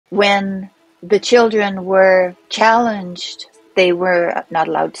when the children were challenged, they were not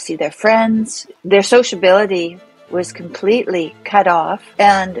allowed to see their friends. Their sociability was completely cut off.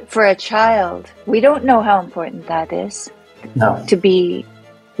 And for a child, we don't know how important that is. No. To be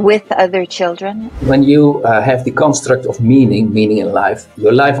with other children. When you have the construct of meaning in life,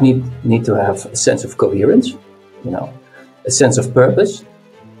 your life need to have a sense of coherence, a sense of purpose,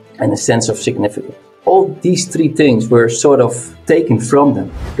 and a sense of significance. All these three things were sort of taken from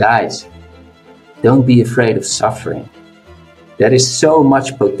them. Guys, don't be afraid of suffering. There is so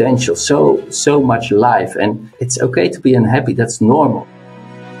much potential, so much life, and it's okay to be unhappy. That's normal.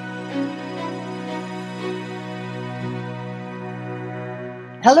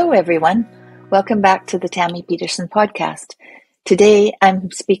 Hello, everyone. Welcome back to the Tammy Peterson podcast. Today,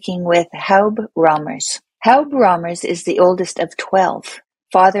 I'm speaking with Huib Rommers. Huib Rommers is the oldest of 12,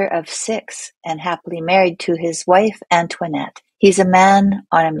 father of 6, and happily married to his wife, Antoinette. He's a man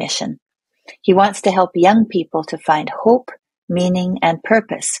on a mission. He wants to help young people to find hope, meaning, and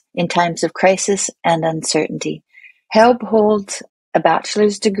purpose in times of crisis and uncertainty. Huib holds a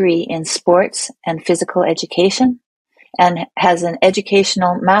bachelor's degree in sports and physical education and has an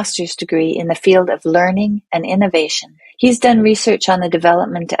educational master's degree in the field of learning and innovation. He's done research on the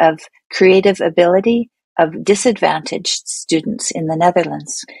development of creative ability of disadvantaged students in the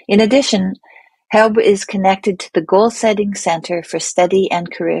Netherlands. In addition, Huib is connected to the Goalsetting Center for Study and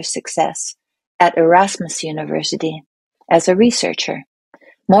Career Success at Erasmus University as a researcher.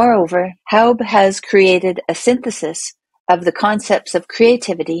 Moreover, Huib has created a synthesis of the concepts of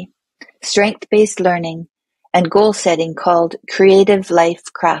creativity, strength-based learning, and goal setting called creative life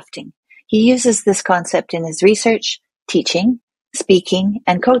crafting. He uses this concept in his research, teaching, speaking,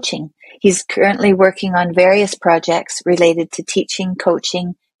 and coaching. He's currently working on various projects related to teaching,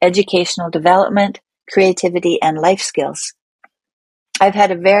 coaching, educational development, creativity, and life skills. I've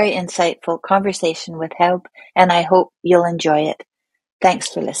had a very insightful conversation with Huib, and I hope you'll enjoy it. Thanks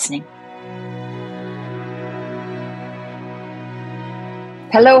for listening.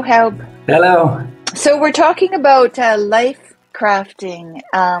 Hello, Huib. Hello. So we're talking about life crafting.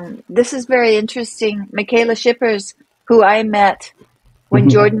 This is very interesting. Michaela Schippers, who I met when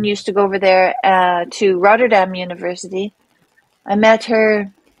Jordan used to go over there to Rotterdam University. I met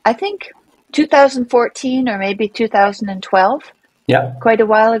her, I think, 2014 or maybe 2012. Yeah. Quite a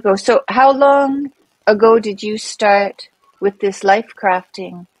while ago. So how long ago did you start with this life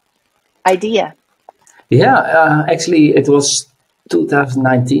crafting idea? Yeah, actually it was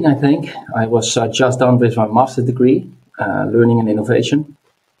 2019, I think. I was just done with my master's degree, learning and innovation.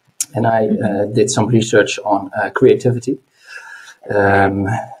 And I did some research on creativity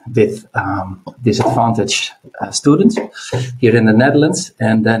with disadvantaged students here in the Netherlands.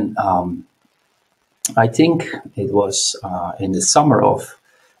 And then I think it was in the summer of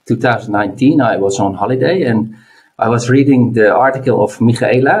 2019, I was on holiday and I was reading the article of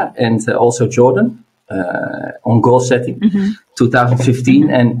Michaela and also Jordan on goal setting, 2015.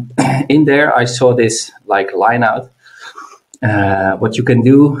 And in there, I saw this line out, what you can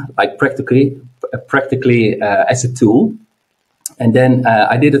do practically as a tool. And then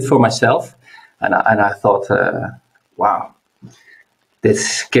I did it for myself and I thought, wow.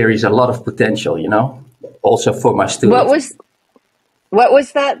 This carries a lot of potential, also for my students. What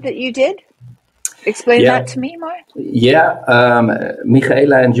was that you did? Explain that to me more. Yeah,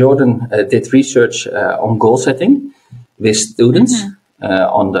 Michaela and Jordan did research on goal setting with students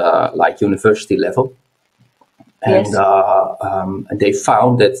on the university level, and they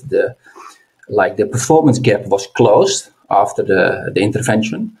found that the performance gap was closed after the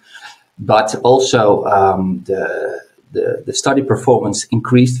intervention, but also the study performance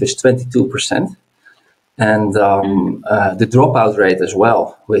increased with 22%, and the dropout rate as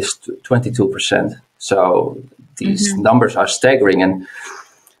well with 22%. So these numbers are staggering. And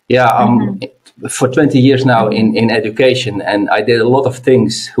for 20 years now in education, and I did a lot of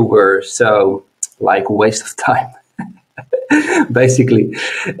things who were so a waste of time, basically.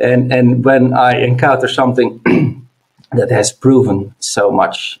 And when I encounter something that has proven so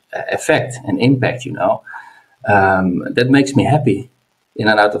much effect and impact, that makes me happy in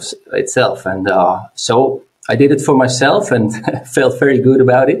and out of itself. And so I did it for myself and felt very good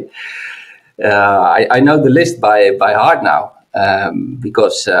about it. I know the list by heart now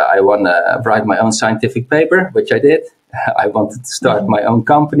because I want to write my own scientific paper, which I did. I wanted to start my own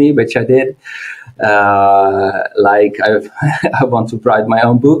company, which I did. I want to write my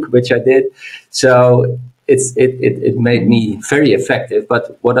own book, which I did. So it made me very effective.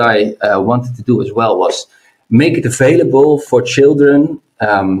 But what I wanted to do as well was make it available for children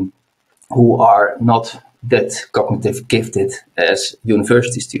who are not that cognitive gifted as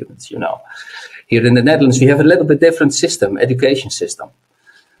university students, Here in the Netherlands, we have a little bit different system, education system.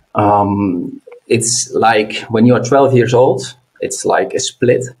 It's like when you are 12 years old, it's like a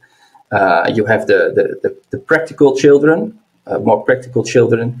split. You have the practical children, more practical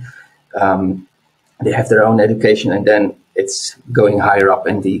children. They have their own education, and then it's going higher up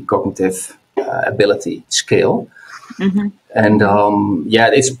in the cognitive ability scale. Mm-hmm. And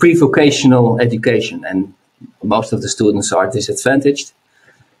it's pre-vocational education, and most of the students are disadvantaged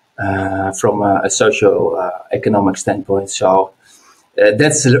from a socio-economic standpoint. So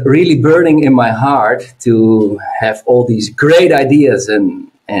that's really burning in my heart to have all these great ideas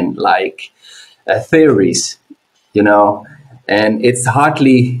and theories, and it's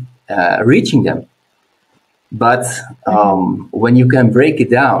hardly reaching them. But when you can break it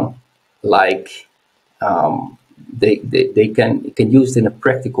down, they can use it in a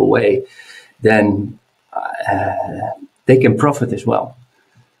practical way, then they can profit as well.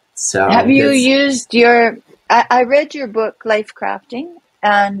 So have you used I read your book, Life Crafting,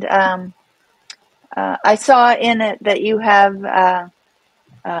 and I saw in it that you have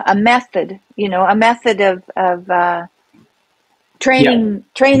a method, of training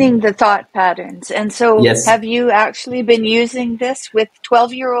the thought patterns. And so Have you actually been using this with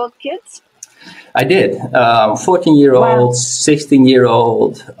 12-year-old kids? I did. 14-year-old,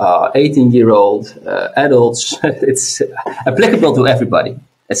 16-year-old, 18-year-old, adults. It's applicable to everybody,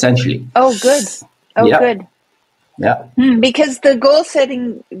 essentially. Oh, good. Good. Yeah. Because the goal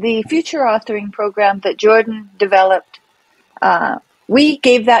setting, the future authoring program that Jordan developed, we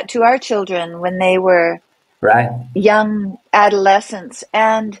gave that to our children when they were young adolescents,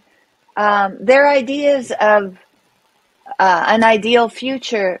 and their ideas of an ideal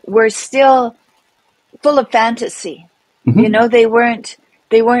future were still full of fantasy. Mm-hmm. They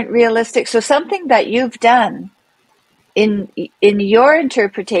weren't realistic. So something that you've done in your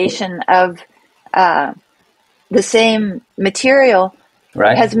interpretation of the same material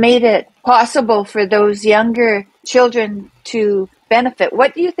has made it possible for those younger children to benefit.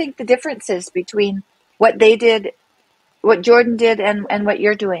 What do you think the difference is between what they did, what Jordan did, and what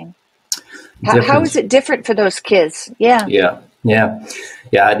you're doing? How is it different for those kids? Yeah.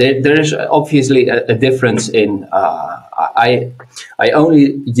 There is obviously a difference in. I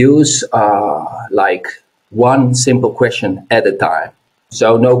only use one simple question at a time,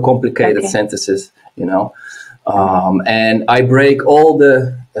 so no complicated sentences, and I break all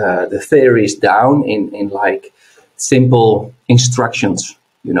the theories down in like simple instructions,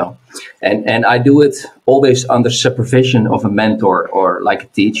 and I do it always under supervision of a mentor or like a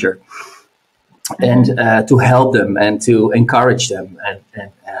teacher. And to help them and to encourage them and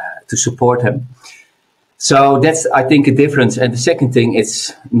to support them. So that's, I think, a difference. And the second thing,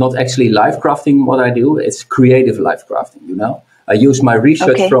 it's not actually life crafting what I do. It's creative life crafting, I use my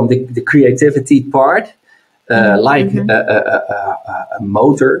research from the creativity part, a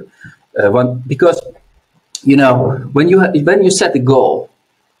motor. Because, when you set a goal,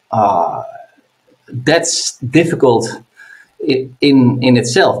 that's difficult in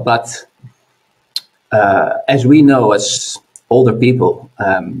itself. But as we know, as older people,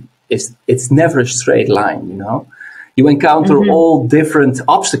 it's never a straight line, You encounter all different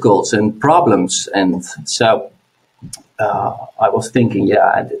obstacles and problems. And so I was thinking,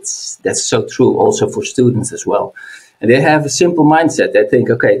 that's so true also for students as well. And they have a simple mindset. They think,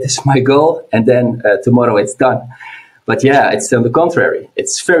 okay, this is my goal, and then tomorrow it's done. But it's on the contrary.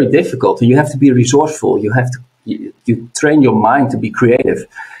 It's very difficult. You have to be resourceful. You have to you train your mind to be creative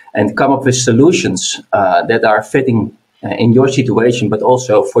and come up with solutions that are fitting in your situation, but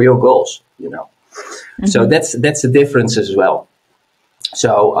also for your goals, So that's the difference as well.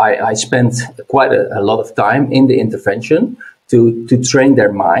 So I spent quite a lot of time in the intervention to train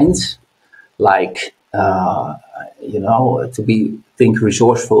their minds, to think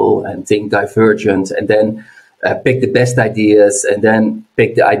resourceful and think divergent, and then pick the best ideas, and then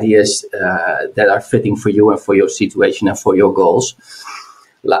pick the ideas that are fitting for you and for your situation and for your goals.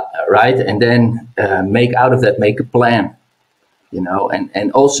 Right, and then make out of that, make a plan,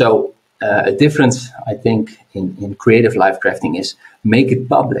 and also a difference, I think, in creative life crafting is make it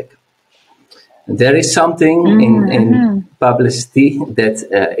public. And there is something in publicity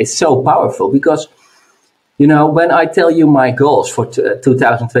that is so powerful, because, when I tell you my goals for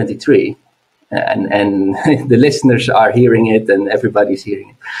 2023, and the listeners are hearing it and everybody's hearing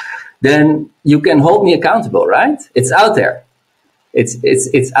it, then you can hold me accountable, right? It's out there.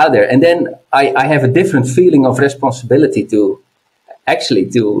 It's out there. And then I have a different feeling of responsibility to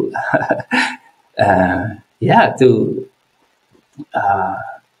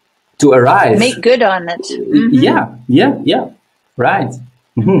to arrive. Make good on it. Yeah. Right.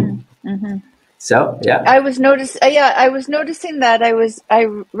 So yeah. I was noticing that. I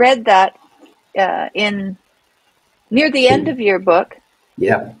read that in near the end of your book.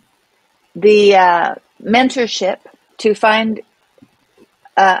 Yeah. The mentorship, to find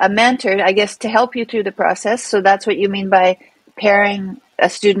a mentor, I guess, to help you through the process. So that's what you mean by pairing a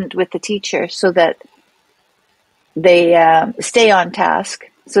student with the teacher, so that they stay on task.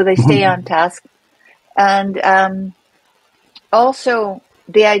 And also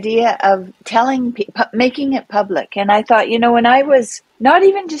the idea of making it public. And I thought, when I was, not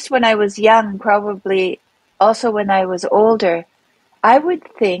even just when I was young, probably also when I was older, I would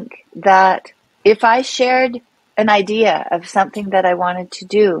think that if I shared an idea of something that I wanted to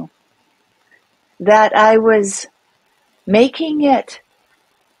do, that I was making it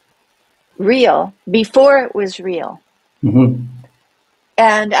real before it was real.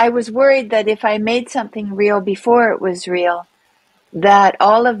 And I was worried that if I made something real before it was real, that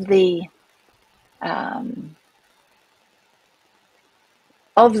all of the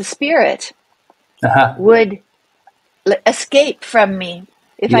spirit would escape from me.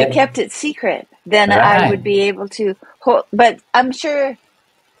 If I kept it secret, then I would be able to hold. But I'm sure,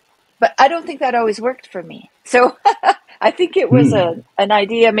 but I don't think that always worked for me. So I think it was an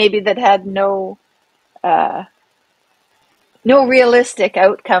idea maybe that had no realistic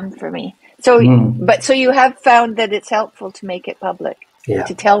outcome for me. So, so you have found that it's helpful to make it public,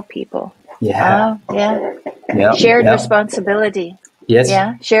 to tell people. Shared responsibility. Yes.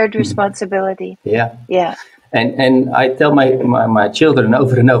 Yeah, shared responsibility. Yeah. Yeah. And I tell my children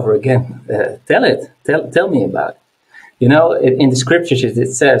over and over again, tell me about it. In the scriptures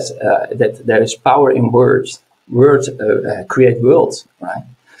it says that there is power in words. Words create worlds, right?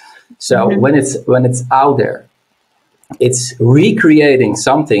 So when it's out there, it's recreating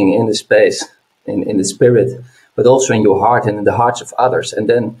something in the space, in the spirit, but also in your heart and in the hearts of others. And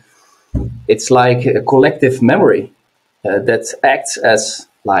then it's like a collective memory that acts as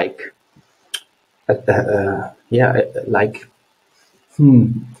like a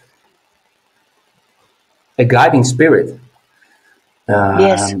guiding spirit.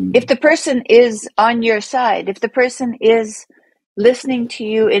 Yes. If the person is on your side, if the person is listening to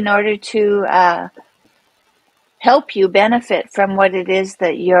you in order to help you benefit from what it is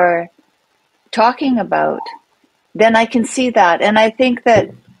that you're talking about, then I can see that. And I think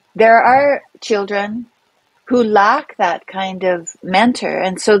that there are children who lack that kind of mentor.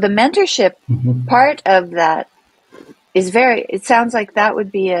 And so the mentorship part of that is it sounds like that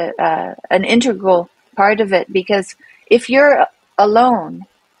would be an integral part of it, because if you're alone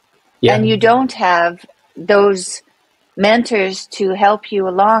and you don't have those mentors to help you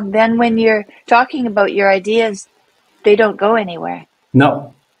along, then when you're talking about your ideas, they don't go anywhere.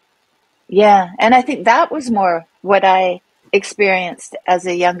 No. Yeah. And I think that was more what I experienced as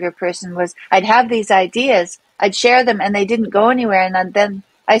a younger person. Was I'd have these ideas, I'd share them, and they didn't go anywhere. And then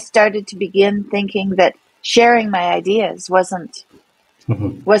I started to begin thinking that sharing my ideas wasn't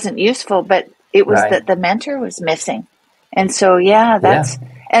useful, but it was that the mentor was missing. And so,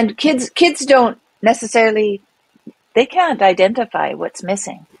 and kids don't necessarily, they can't identify what's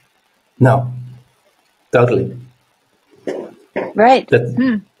missing. No, totally. Right.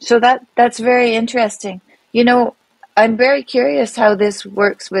 So that's very interesting. I'm very curious how this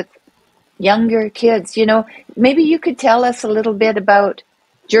works with younger kids. Maybe you could tell us a little bit about,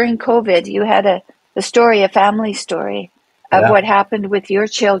 during COVID, you had a family story of what happened with your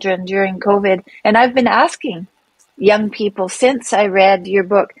children during COVID. And I've been asking young people since I read your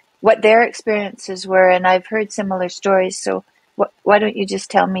book what their experiences were, and I've heard similar stories. So why don't you just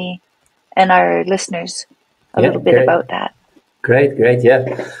tell me and our listeners a little bit about that? Great, yeah.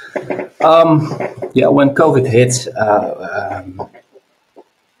 When COVID hit,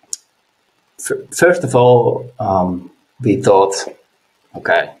 first of all, we thought,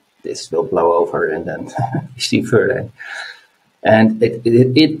 okay, this will blow over, and then we see further. And it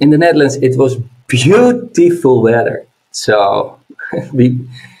in the Netherlands, it was beautiful weather. So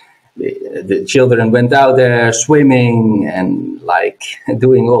the children went out there swimming and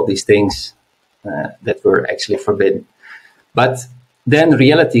doing all these things that were actually forbidden. But then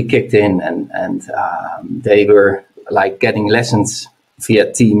reality kicked in, and they were getting lessons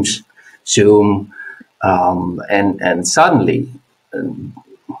via Teams, Zoom, and suddenly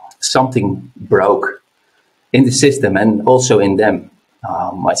something broke in the system and also in them.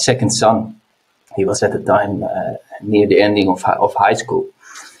 My second son, he was at the time near the ending of high school,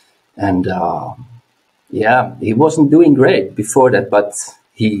 and he wasn't doing great before that, but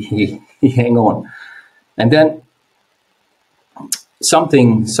he hung on, and then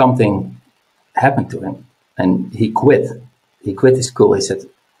something happened to him, and he quit. He quit his school. He said,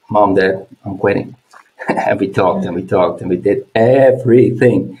 "Mom, Dad, I'm quitting." And we talked and we talked and we did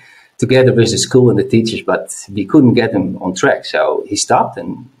everything together with the school and the teachers, but we couldn't get him on track. So he stopped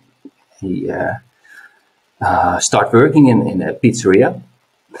and he started working in a pizzeria.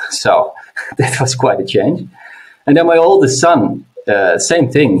 So that was quite a change. And then my oldest son,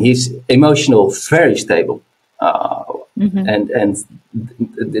 same thing. He's emotional, very stable. And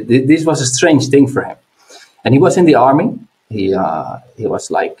this was a strange thing for him. And he was in the army. He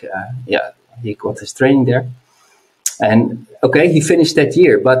was like, he got his training there. And okay, he finished that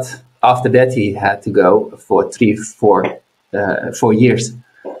year, but after that he had to go for 4 years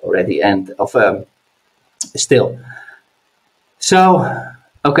already, and still. So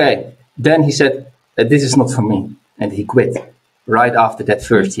okay, then he said, "This is not for me," and he quit right after that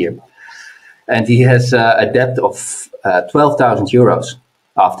first year. And he has a debt of 12,000 euros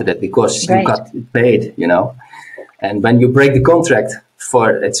after that, because you got paid, And when you break the contract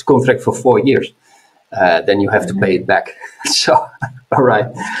it's contract for 4 years, then you have to pay it back. So, all right.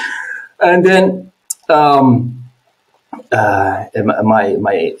 And then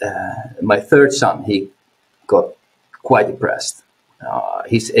my third son, he got quite depressed.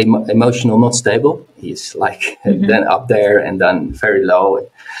 He's emotional, not stable. He's like then up there and then very low.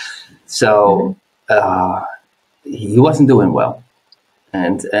 So he wasn't doing well.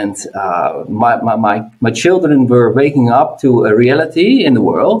 And my children were waking up to a reality in the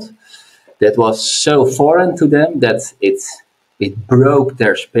world that was so foreign to them that it broke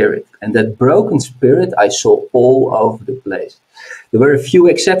their spirit. And that broken spirit I saw all over the place. There were a few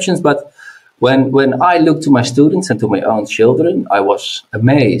exceptions, but when I looked to my students and to my own children, I was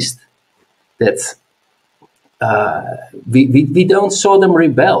amazed that we don't saw them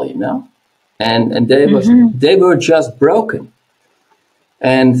rebel, and they were just broken.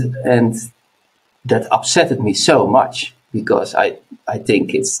 And that upset me so much, because I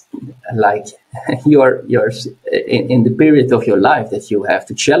think it's like you're in the period of your life that you have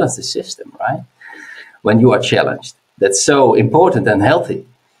to challenge the system, right? When you are challenged, that's so important and healthy.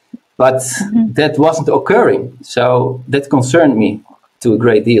 But that wasn't occurring, so that concerned me to a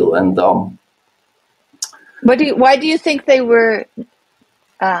great deal. And why do you think they were?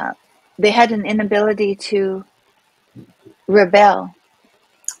 They had an inability to rebel.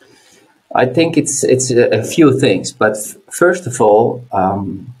 I think it's a few things, but first of all,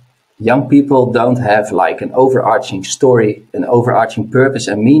 young people don't have like an overarching story, an overarching purpose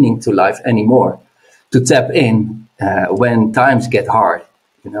and meaning to life anymore to tap in when times get hard,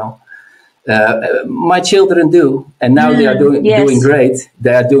 My children do, and now they are doing great.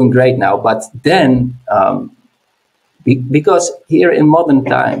 They are doing great now, but then because here in modern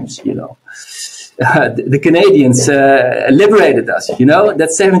times, the Canadians liberated us,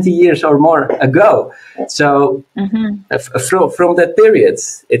 that's 70 years or more ago. So from that period,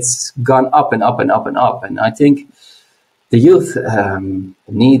 it's gone up and up and up and up. And I think the youth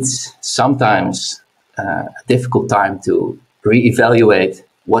needs sometimes a difficult time to reevaluate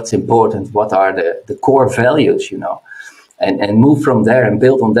what's important, what are the core values, and move from there and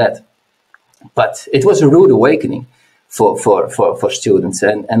build on that. But it was a rude awakening for students,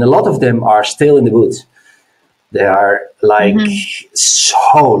 and a lot of them are still in the woods. They are like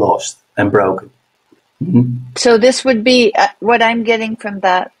so lost and broken. So this would be what I'm getting from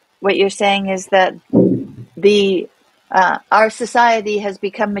that. What you're saying is that our society has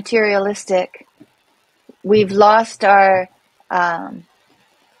become materialistic. We've lost our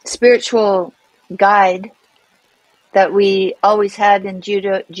spiritual guide that we always had in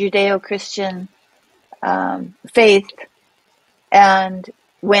Judeo-Christian faith. And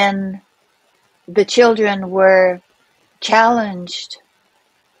when the children were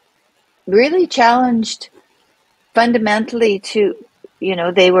really challenged fundamentally to,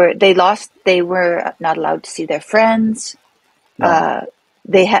 they were not allowed to see their friends. No.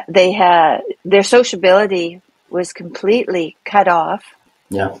 They had their sociability was completely cut off.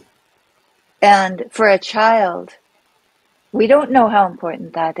 Yeah. And for a child, we don't know how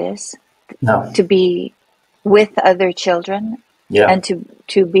important that is. No. To be with other children. Yeah. And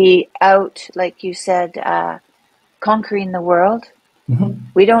to be out, like you said, conquering the world.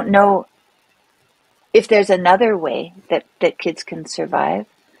 We don't know if there's another way that kids can survive.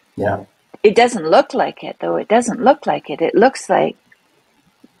 Yeah. It doesn't look like it, though. It doesn't look like it. It looks like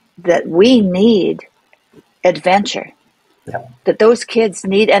that we need adventure. Yeah. That those kids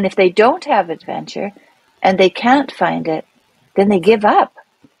need, and if they don't have adventure and they can't find it, then they give up.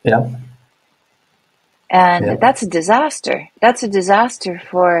 Yeah. And that's a disaster. That's a disaster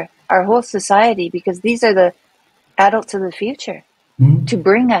for our whole society, because these are the adults of the future. to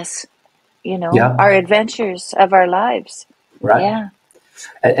bring us, Yeah. our adventures of our lives. Right. Yeah.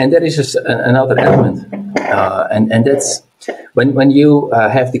 And that is just another element, and that's when you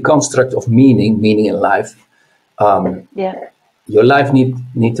have the construct of meaning in life. Yeah. Your life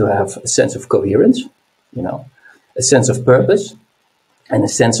need to have a sense of coherence, a sense of purpose, and a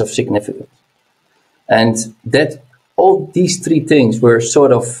sense of significance. And that all these three things were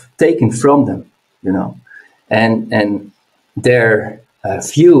sort of taken from them, and their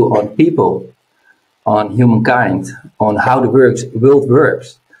view on people, on humankind, on how the world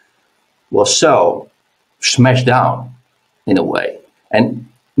works, was so smashed down in a way, and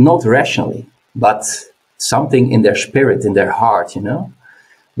not rationally, but something in their spirit, in their heart,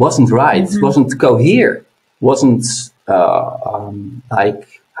 wasn't right, wasn't cohere, wasn't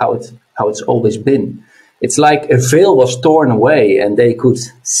like how it's always been. It's like a veil was torn away, and they could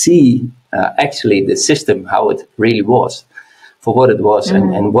see actually the system, how it really was, for what it was,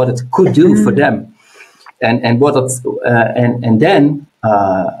 and what it could do for them, and what it, and then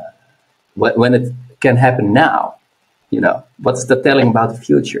when it can happen now, what's that telling about the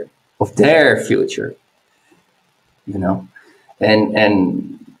future of their future,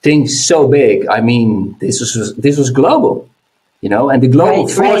 and things so big. I mean, this was global, and the global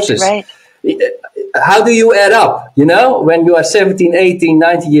forces. Right. How do you add up, when you are 17, 18,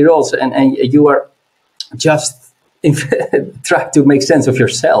 19 years old, and you are just trying to make sense of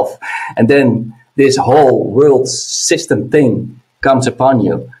yourself, and then this whole world system thing comes upon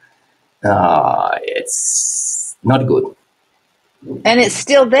you. It's not good. And it's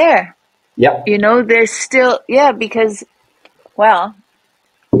still there. Yeah. There's still, because, well,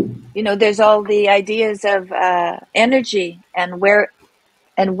 there's all the ideas of energy and where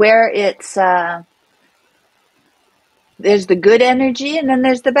it's, there's the good energy and then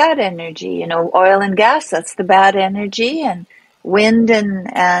there's the bad energy. Oil and gas, that's the bad energy, and wind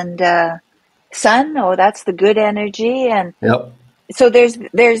and sun, that's the good energy. And Yep. so there's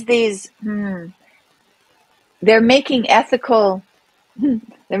these, they're making ethical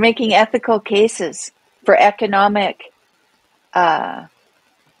cases for economic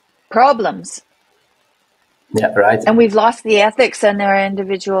problems. Yeah, right. And we've lost the ethics in our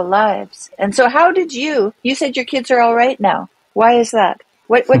individual lives. And so how did you said your kids are all right now. Why is that?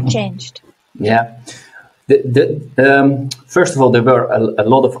 What changed? Yeah. First of all, there were a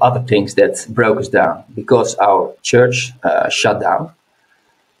lot of other things that broke us down because our church shut down.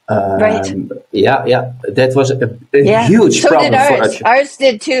 Right. Yeah. That was a huge problem for us. Ours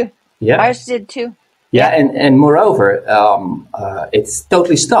did too. Yeah. Ours did too. Yeah, and moreover, it's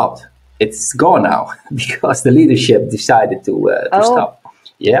totally stopped. It's gone now because the leadership decided to stop.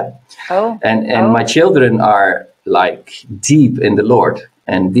 Yeah. Oh. And my children are like deep in the Lord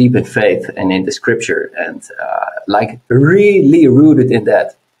and deep in faith and in the Scripture and like really rooted in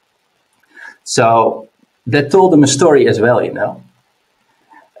that. So that told them a story as well,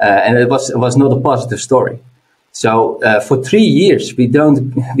 and it was not a positive story. So for 3 years we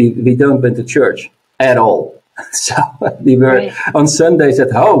don't went to church at all. So we were on Sundays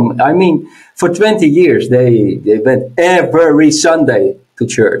at home. I mean, for 20 years they went every Sunday to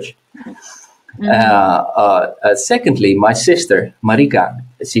church. Secondly, my sister Marika,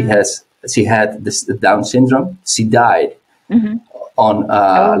 she had this Down syndrome. She died on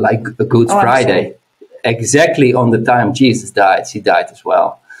like a Good Friday, exactly on the time Jesus died. She died as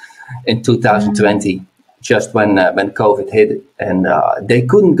well in 2020, just when COVID hit, and they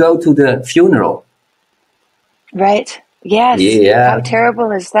couldn't go to the funeral. Right. Yes. Yeah. How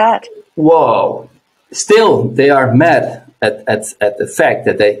terrible is that? Whoa. Still, they are mad at the fact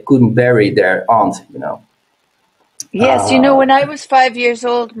that they couldn't bury their aunt, Yes. When I was 5 years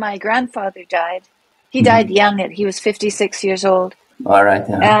old, my grandfather died. He died young. He was 56 years old. All right.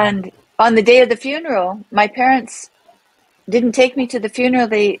 Yeah. And on the day of the funeral, my parents didn't take me to the funeral.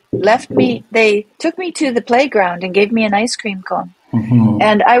 They took me to the playground and gave me an ice cream cone.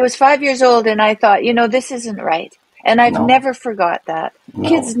 And I was 5 years old, and I thought, this isn't right. And I've never forgot that. No.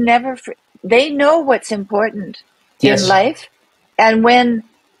 Kids they know what's important in life. And when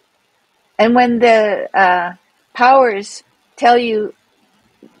the powers tell you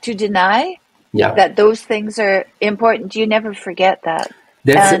to deny that those things are important, you never forget that.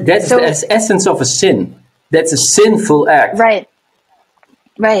 That's the essence of a sin. That's a sinful act. Right.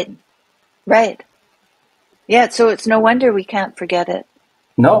 Yeah, so it's no wonder we can't forget it.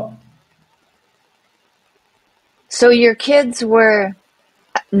 No. So your kids were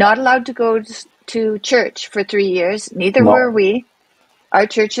not allowed to go to church for 3 years. Neither were we. Our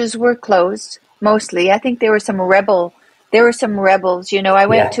churches were closed mostly. I think there were some rebels. I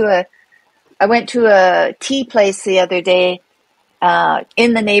went to a tea place the other day,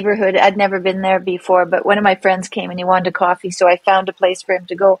 in the neighborhood. I'd never been there before, but one of my friends came and he wanted a coffee, so I found a place for him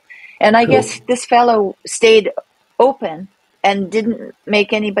to go. And I Cool. guess this fellow stayed open and didn't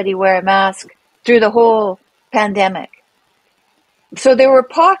make anybody wear a mask through the whole pandemic. So there were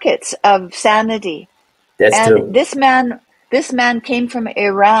pockets of sanity. That's And true. this man came from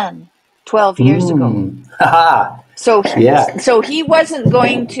Iran 12 years ago. Haha. So, Yeah. so he wasn't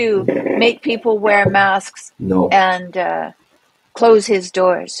going to make people wear masks No. and close his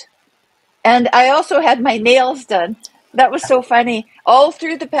doors. And I also had my nails done. That was so funny. All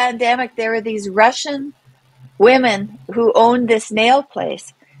through the pandemic, there were these Russian women who owned this nail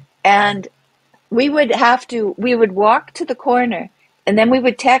place. And we would walk to the corner and then we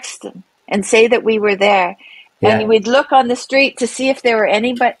would text them and say that we were there. Yeah. And we'd look on the street to see if there were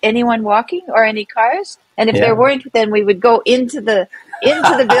anyone walking or any cars. And if there weren't, then we would go into the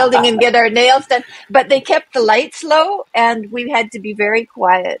building and get our nails done. But they kept the lights low and we had to be very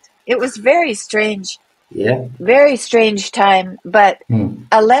quiet. It was very strange. Yeah. Very strange time, but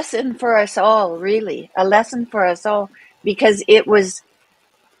a lesson for us all, really. A lesson for us all, because it was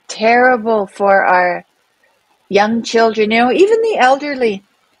terrible for our young children. You know, even the elderly,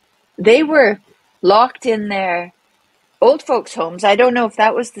 they were locked in their old folks' homes. I don't know if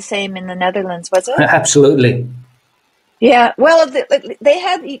that was the same in the Netherlands, was it? Absolutely. Yeah, well, they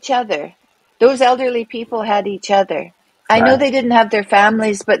had each other. Those elderly people had each other. I know they didn't have their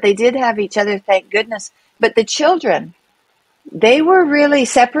families, but they did have each other, thank goodness. But the children, they were really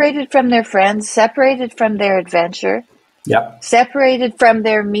separated from their friends, separated from their adventure, separated from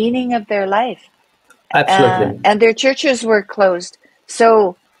their meaning of their life. Absolutely. And their churches were closed.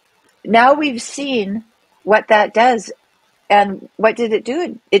 So now we've seen what that does. And what did it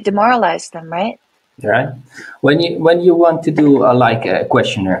do? It demoralized them, right? Right. When you want to do a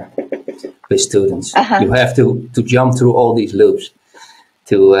questionnaire with students, you have to jump through all these loops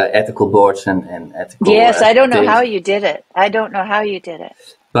to ethical boards and ethical. Yes, I don't know how you did it.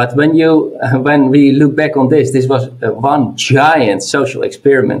 But when we look back on this was one giant social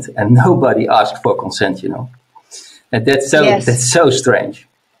experiment, and nobody asked for consent. You know, and that's so strange.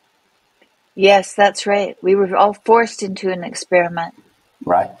 Yes, that's right. We were all forced into an experiment.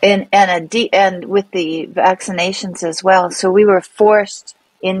 Right. And with the vaccinations as well. So we were forced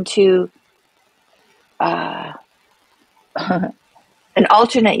into an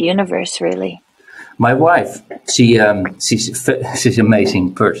alternate universe, really. My wife, she's an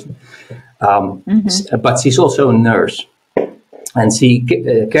amazing person, but she's also a nurse, and she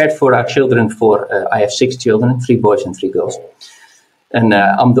cared for our children. I have 6 children, 3 boys and 3 girls, and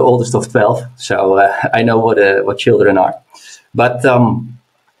I'm the oldest of 12, so I know what children are. But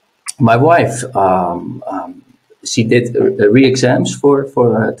my wife, she did re-exams for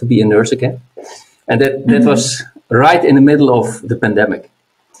to be a nurse again, and that was right in the middle of the pandemic.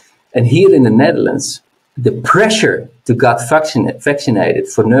 And here in the Netherlands, the pressure to get vaccinated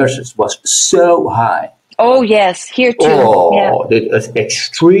for nurses was so high. Oh, yes, here too. Oh, it was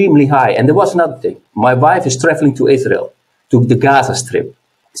extremely high. And there was another thing. My wife is traveling to Israel, to the Gaza Strip.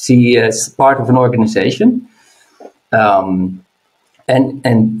 She is part of an organization. And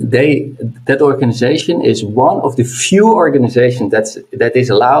that organization is one of the few organizations that is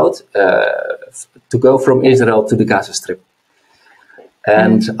allowed to go from Israel to the Gaza Strip.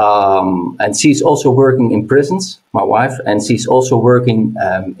 And she's also working in prisons, my wife, and she's also working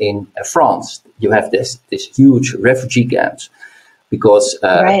in France. You have this huge refugee camps because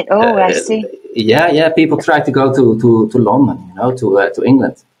right. Oh, I see. Yeah. People try to go to London, you know, to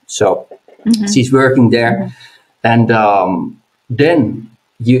England. So she's working there, and then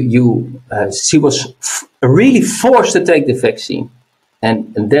she was really forced to take the vaccine,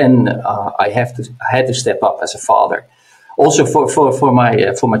 and then I had to step up as a father. Also for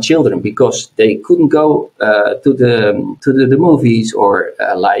my children, because they couldn't go to the movies or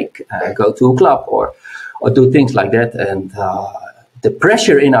go to a club or do things like that, and the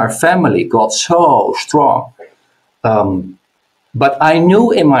pressure in our family got so strong. But I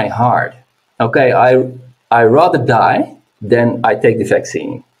knew in my heart, okay, I rather die than I take the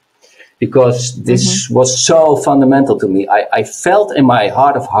vaccine, because this was so fundamental to me. I felt in my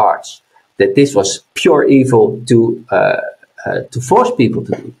heart of hearts that this was pure evil to force people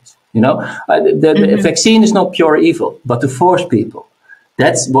to do this. You know, the vaccine is not pure evil, but to force people,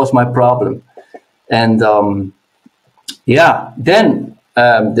 that was my problem. And then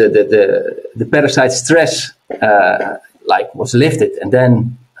the parasite stress was lifted, and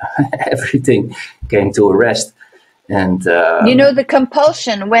then everything came to a rest. And you know, the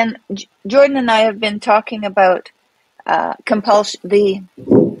compulsion, when Jordan and I have been talking about compulsion,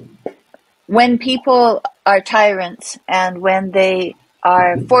 when people are tyrants and when they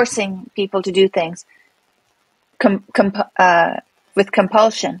are forcing people to do things with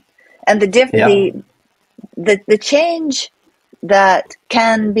compulsion, and the change that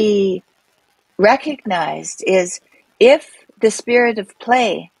can be recognized is if the spirit of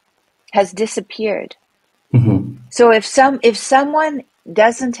play has disappeared. Mm-hmm. So if someone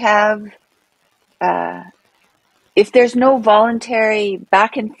doesn't have, if there's no voluntary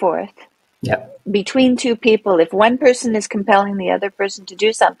back and forth between two people, if one person is compelling the other person to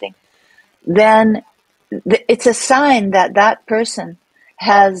do something, then it's a sign that that person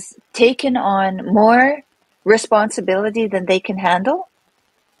has taken on more responsibility than they can handle.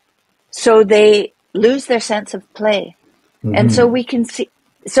 So they lose their sense of play. Mm-hmm. And so we can see,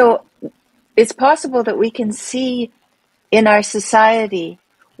 so it's possible that we can see in our society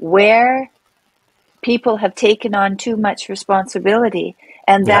where people have taken on too much responsibility,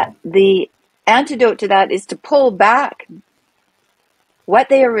 and that the antidote to that is to pull back what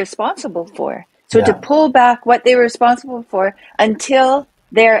they are responsible for. So to pull back what they were responsible for until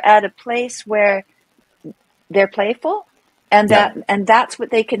they're at a place where they're playful, and that's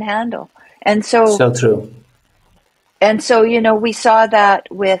what they can handle. And so true. And so, we saw that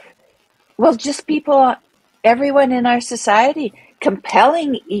with, just people, everyone in our society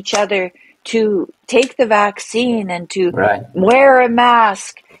compelling each other to take the vaccine and to wear a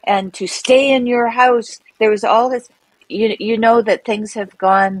mask and to stay in your house. There was all this, that things have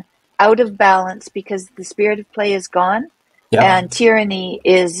gone out of balance because the spirit of play is gone and tyranny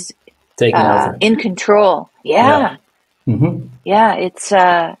is taking over, in control. Yeah. Mm-hmm. Yeah.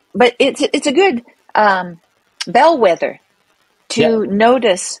 But it's a good, bellwether to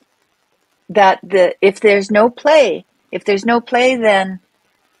notice that if there's no play, then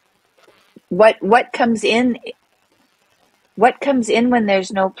what comes in when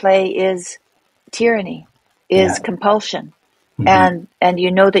there's no play is tyranny, is compulsion. Mm-hmm. And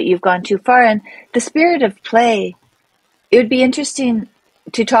that you've gone too far. And the spirit of play, it would be interesting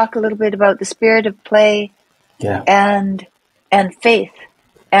to talk a little bit about the spirit of play and faith,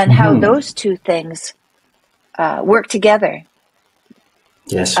 and how those two things work together.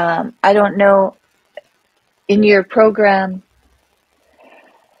 Yes. I don't know, in your program,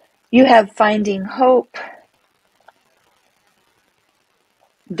 you have Finding Hope,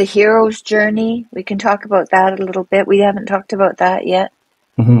 the hero's journey. We can talk about that a little bit. We haven't talked about that yet.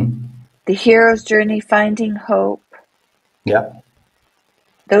 Mm-hmm. The hero's journey, Finding Hope. Yeah.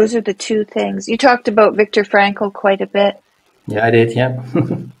 Those are the two things. You talked about Viktor Frankl quite a bit. Yeah, I did. Yeah.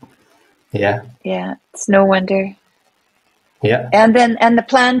 Yeah. Yeah. It's no wonder. Yeah. And the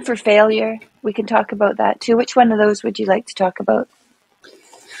plan for failure. We can talk about that too. Which one of those would you like to talk about?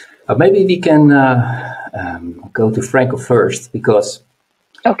 Maybe we can go to Frankl first, because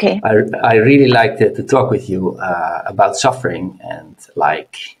I really like to talk with you about suffering and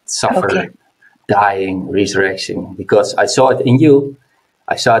dying, resurrection, because I saw it in you,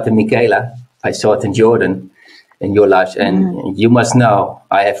 I saw it in Michaela, I saw it in Jordan, in your lives, and you must know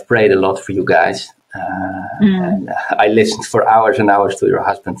I have prayed a lot for you guys. And I listened for hours and hours to your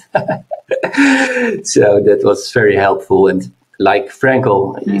husband. So that was very helpful. And like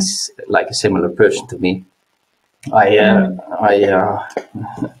Frankl is like a similar person to me. I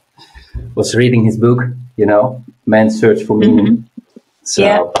was reading his book, Man's Search for Meaning.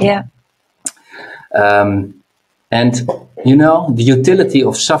 So, and the utility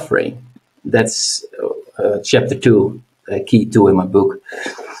of suffering, that's chapter 2, key 2 in my book.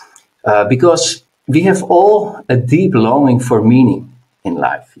 Because we have all a deep longing for meaning in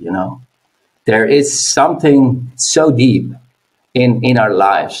life, There is something so deep in our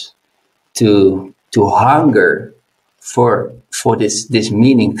lives to hunger for this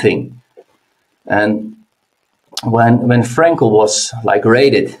meaning thing. And when Frankl was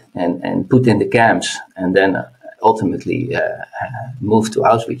raided and put in the camps, and then ultimately moved to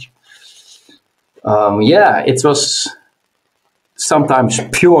Auschwitz, it was sometimes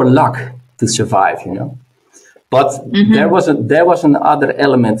pure luck to survive, But there was another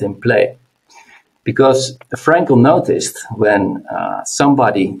element in play, because Frankl noticed when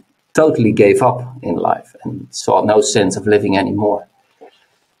somebody totally gave up in life and saw no sense of living anymore,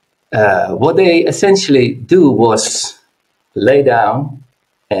 what they essentially do was lay down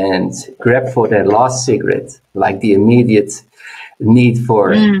and grab for their last cigarette, like the immediate need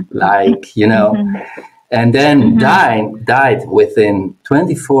for and then died within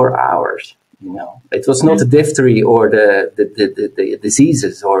 24 hours. It was not the diphthery or the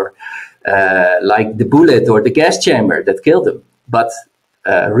diseases or like the bullet or the gas chamber that killed him, but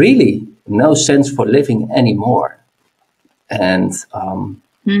really no sense for living anymore. And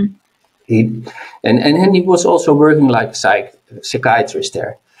and he was also working like a psychiatrist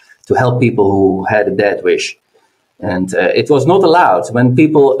there to help people who had a death wish. And it was not allowed when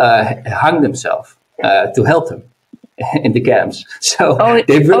people hung themselves to help them in the camps. So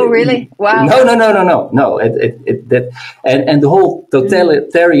really? Wow. No. And the whole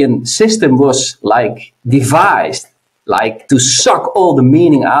totalitarian system was like devised, like to suck all the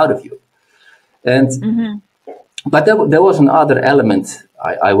meaning out of you. And but there was another element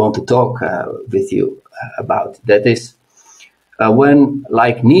I want to talk with you about. That is when,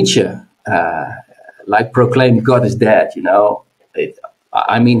 like Nietzsche, like proclaimed God is dead. You know,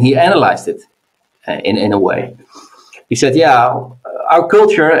 he analyzed it in a way. He said, "Yeah, our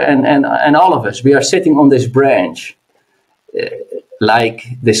culture and all of us, we are sitting on this branch, like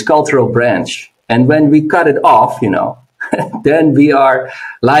this cultural branch, and when we cut it off, you know, then we are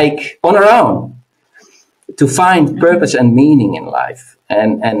like on our own to find purpose and meaning in life."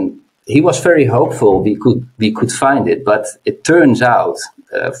 And he was very hopeful we could find it, but it turns out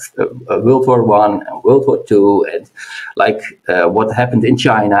World War I and World War II, and like what happened in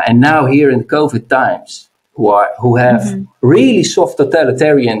China, and now here in COVID times, who have really soft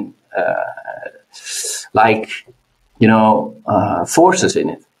totalitarian forces in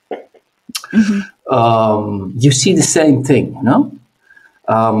it. You see the same thing, you know.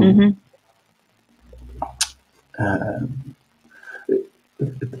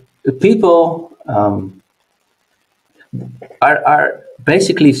 People are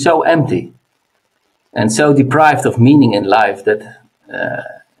basically so empty and so deprived of meaning in life that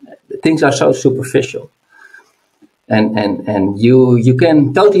things are so superficial. And you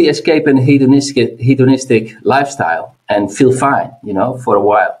can totally escape a hedonistic lifestyle and feel fine, you know, for a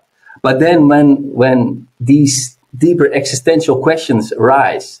while. But then when these deeper existential questions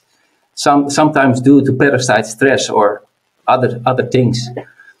arise, sometimes due to parasite stress or other things,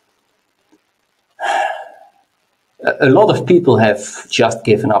 a lot of people have just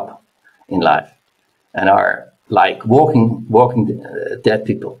given up in life and are like walking dead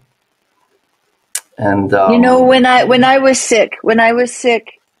people. And you know, when I was sick,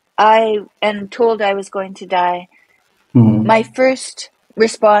 and told I was going to die, my first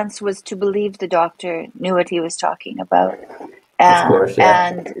response was to believe the doctor knew what he was talking about, of course,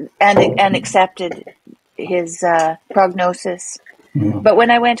 yeah. and accepted his prognosis. But when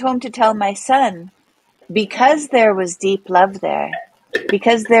I went home to tell my son, because there was deep love there,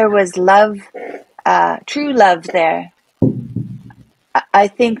 because there was love, true love there, I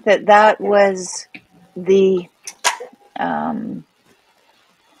think that was the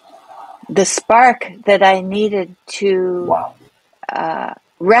spark that I needed to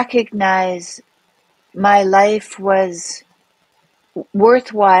recognize my life was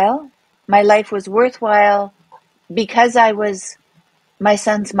worthwhile. My life was worthwhile because I was my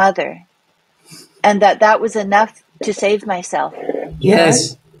son's mother, and that was enough to save myself.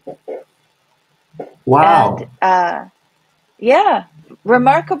 Yes. Wow. And yeah,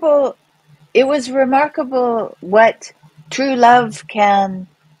 remarkable. It was remarkable what true love can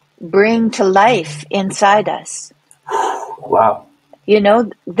bring to life inside us. Wow. You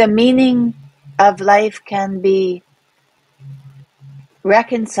know, the meaning of life can be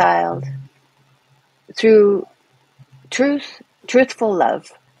reconciled through truthful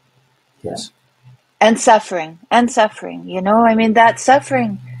love. Yes. And suffering, you know, I mean, that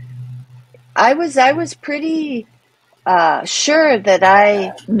suffering, I was pretty sure that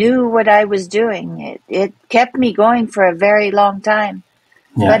I knew what I was doing. It kept me going for a very long time.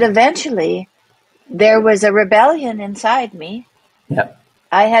 Yeah. But eventually, there was a rebellion inside me. Yeah.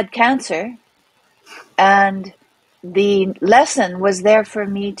 I had cancer, and the lesson was there for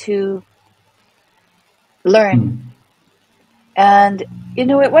me to learn. And, you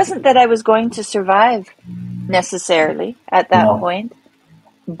know, it wasn't that I was going to survive necessarily at that point,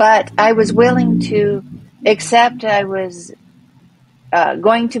 but I was willing to accept I was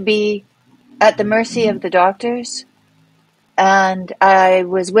going to be at the mercy of the doctors, and I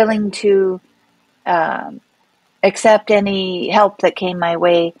was willing to accept any help that came my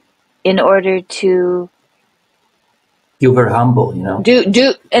way in order to... You were humble, you know.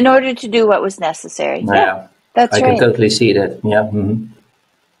 In order to do what was necessary. Yeah. That's right. I can totally see that. Yeah. Mm-hmm.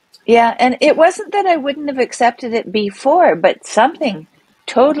 Yeah, and it wasn't that I wouldn't have accepted it before, but something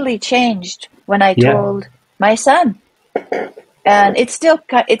totally changed when I told my son. And it's still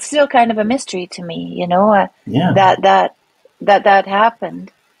kind of a mystery to me, you know, that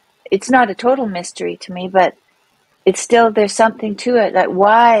happened. It's not a total mystery to me, but it's still, there's something to it. That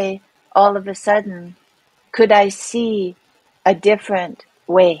why all of a sudden could I see a different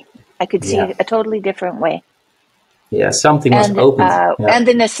way? I could see a totally different way. Yeah, something was opened. Yeah. And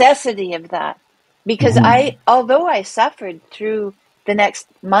the necessity of that, because although I suffered through the next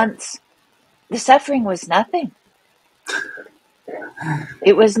months, the suffering was nothing.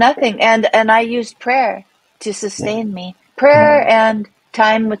 It was nothing, and I used prayer to sustain me, prayer and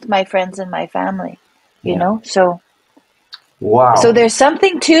time with my friends and my family. You know, so wow. there's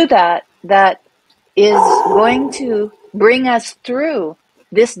something to that is going to bring us through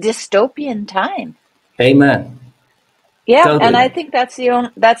this dystopian time. Amen. Yeah, Totally. and I think that's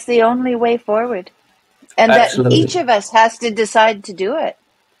the only way forward. And Absolutely. that each of us has to decide to do it.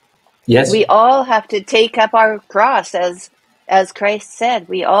 Yes. We all have to take up our cross, as Christ said.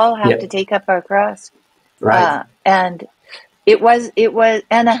 We all have to take up our cross. Right. And it was,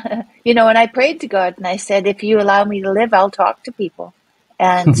 and you know, and I prayed to God and I said, if you allow me to live, I'll talk to people.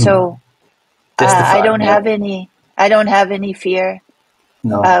 And so I don't have any fear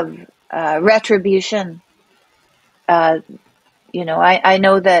of retribution. You know, I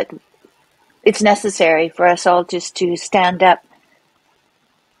know that it's necessary for us all just to stand up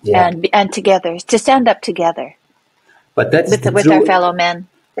and together, to stand up together. But that's with our fellow men.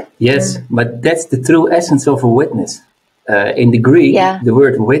 Yes, but that's the true essence of a witness. In the Greek, the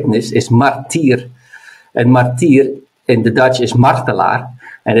word witness is martyr, and martyr in the Dutch is martelaar,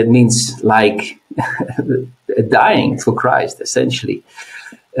 and it means like dying for Christ, essentially.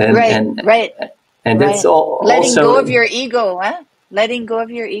 And, and that's all. Letting go of your ego, huh? Letting go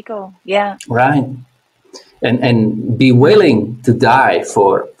of your ego, yeah. Right, and be willing to die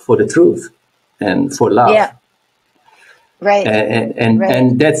for the truth and for love. Yeah. Right.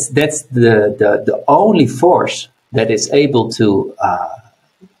 And that's the only force that is able to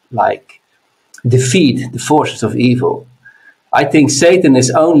like defeat the forces of evil. I think Satan is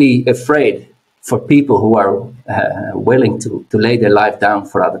only afraid for people who are willing to lay their life down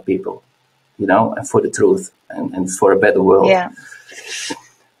for other people, you know, and for the truth and for a better world. Yeah.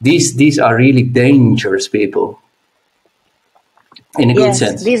 These are really dangerous people in a good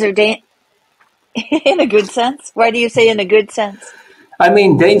sense. These are in a good sense? Why do you say in a good sense? I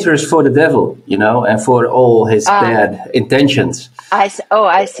mean, dangerous for the devil, you know, and for all his bad intentions. I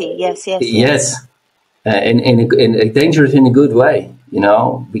see. Yes. Dangerous in a good way, you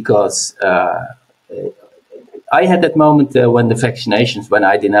know, because I had that moment when the vaccinations, when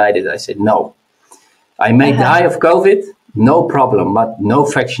I denied it, I said, no, I may die of COVID, no problem, but no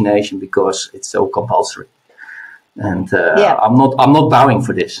vaccination because it's so compulsory. And I'm not bowing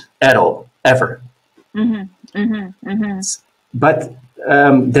for this at all, ever. But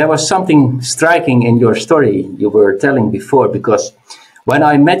there was something striking in your story you were telling before, because when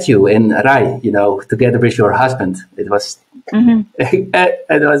I met you in Rai, you know, together with your husband, it was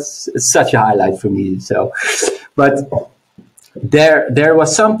it was such a highlight for me. So, but there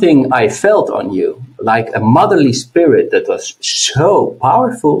was something I felt on you, like a motherly spirit that was so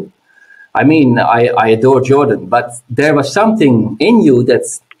powerful. I mean, I adore Jordan, but there was something in you that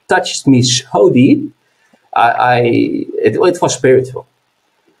touched me so deep. It was spiritual.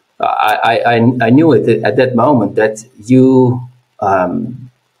 I knew it at that moment that you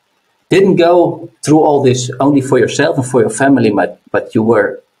didn't go through all this only for yourself and for your family, but you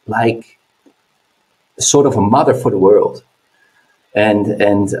were like sort of a mother for the world,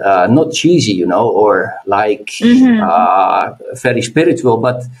 and not cheesy, you know, or like very spiritual,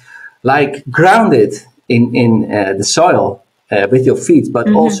 but like grounded in the soil with your feet,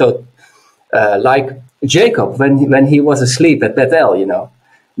 but also like Jacob when he was asleep at Bethel, you know,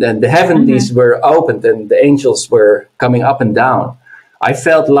 then the heavenlies were opened and the angels were coming up and down. I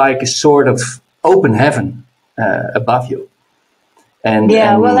felt like a sort of open heaven above you.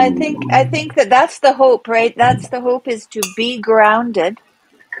 Well, I think that's the hope, right? That's the hope, is to be grounded.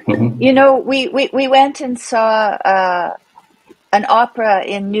 You know, we went and saw an opera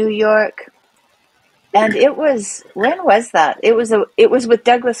in New York, and it was, when was that? It was with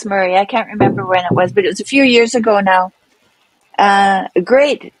Douglas Murray. I can't remember when it was, but it was a few years ago now.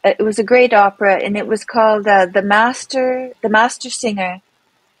 It was a great opera, and it was called the Meister Singer.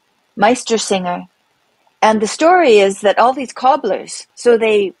 And the story is that all these cobblers, so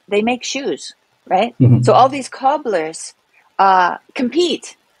they make shoes, right? So all these cobblers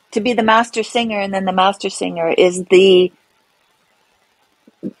compete to be the master singer, and then the master singer is the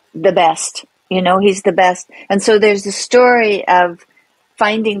best, you know, he's the best. And so there's the story of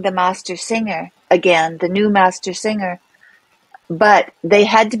finding the master singer again, the new master singer, but they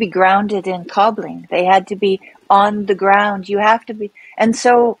had to be grounded in cobbling. They had to be on the ground. You have to be. And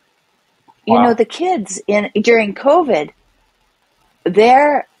so, you know, the kids during COVID,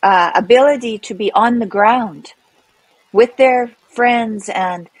 their ability to be on the ground with their friends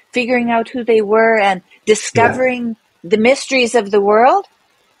and figuring out who they were and discovering the mysteries of the world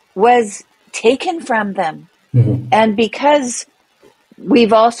was taken from them. Mm-hmm. And because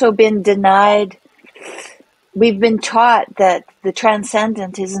we've also been denied, we've been taught that the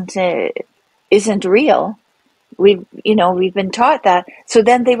transcendent isn't real. We've been taught that. So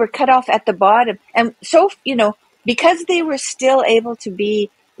then they were cut off at the bottom. And so, because they were still able to be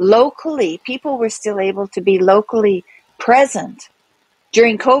people were still able to be locally present.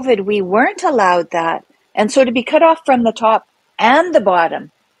 During COVID, we weren't allowed that. And so to be cut off from the top and the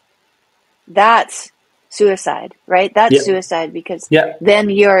bottom, that's suicide, right? That's suicide, because then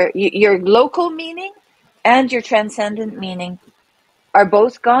your local meaning and your transcendent meaning are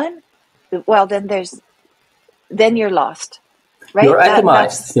both gone. Well, then you're lost, right? You're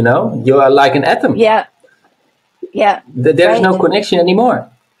atomized, you are like an atom. Yeah. There's no connection anymore.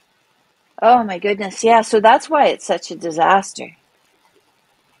 Oh my goodness. Yeah. So that's why it's such a disaster.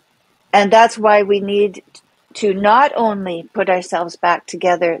 And that's why we need to not only put ourselves back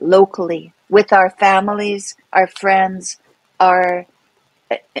together locally with our families, our friends, our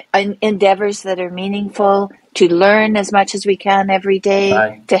endeavors that are meaningful, to learn as much as we can every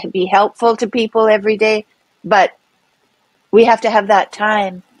day, to be helpful to people every day. But we have to have that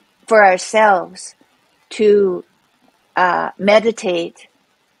time for ourselves to meditate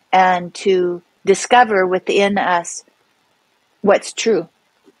and to discover within us what's true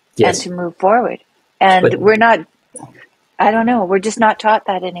and to move forward. And we're just not taught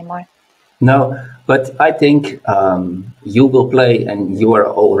that anymore. No, but I think you will play, and you are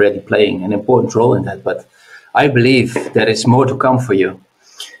already playing an important role in that. But I believe there is more to come for you.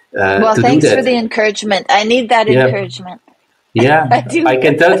 Well, thanks for the encouragement. I need that encouragement. Yeah, I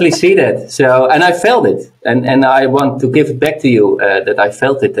can totally see that. So, and I felt it, and I want to give it back to you that I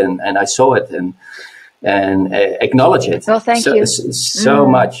felt it and I saw it and acknowledge it. Well, thank you so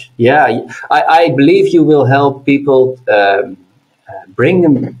much. Yeah, I believe you will help people bring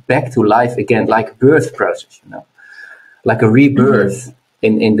them back to life again, like a birth process, like a rebirth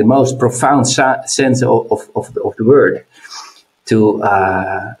in the most profound sense of the word. To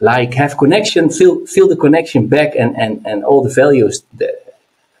like have connection, feel the connection back, and all the values that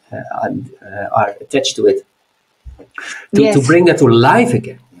are attached to it. To bring that to life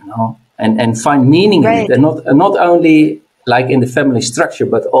again, and find meaning in it, and not only like in the family structure,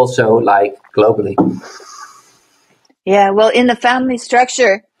 but also like globally. Yeah, well, in the family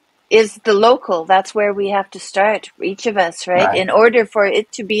structure is the local. That's where we have to start, each of us, right? In order for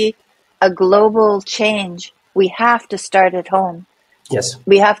it to be a global change, we have to start at home. Yes.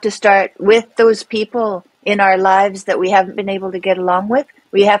 We have to start with those people in our lives that we haven't been able to get along with.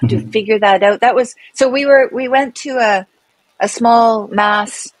 We have to figure that out. We went to a small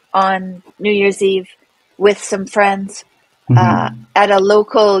mass on New Year's Eve with some friends at a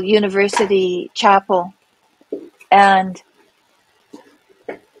local university chapel. And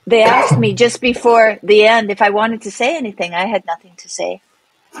they asked me just before the end if I wanted to say anything. I had nothing to say.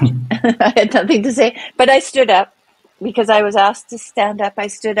 But I stood up because I was asked to stand up. I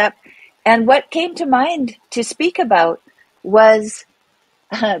stood up. And what came to mind to speak about was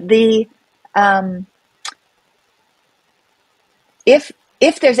if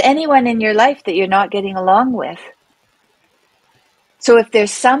there's anyone in your life that you're not getting along with, so if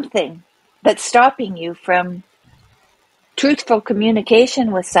there's something that's stopping you from truthful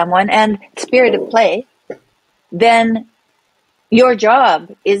communication with someone and spirit of play, then your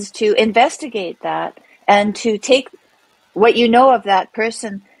job is to investigate that and to take what you know of that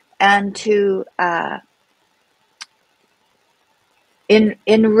person and to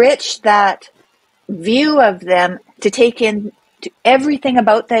enrich that view of them, to take in everything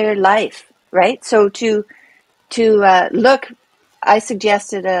about their life, right? So to look, I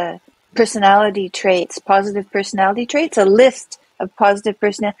suggested positive personality traits, a list of positive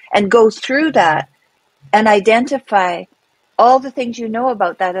personality, and go through that and identify all the things you know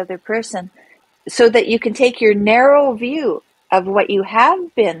about that other person, so that you can take your narrow view of what you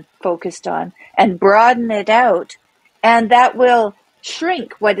have been focused on and broaden it out, and that will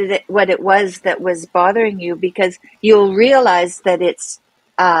shrink what it was that was bothering you, because you'll realize that it's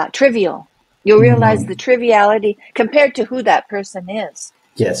trivial. You'll realize the triviality compared to who that person is.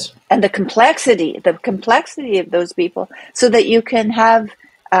 Yes. And the complexity of those people, so that you can have,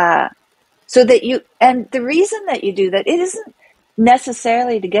 and the reason that you do that, it isn't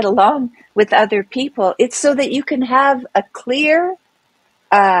necessarily to get along with other people. It's so that you can have a clear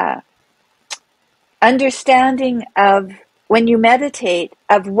understanding of, when you meditate,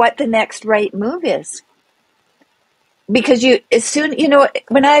 of what the next right move is. Because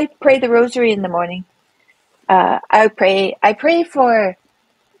when I pray the rosary in the morning, I pray for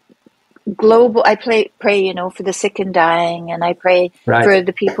global. I pray, for the sick and dying, and I pray Right. for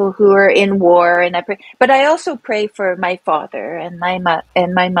the people who are in war, and I pray. But I also pray for my father and my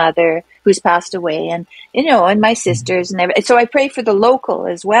mother who's passed away, and and my sisters and everything. So I pray for the local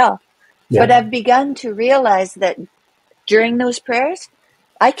as well. Yeah. But I've begun to realize that during those prayers,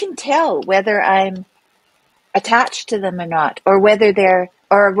 I can tell whether I'm attached to them or not, or whether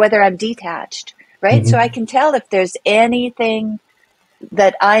I'm detached. Right. So I can tell if there's anything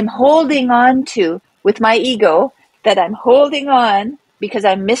that I'm holding on to with my ego, that I'm holding on because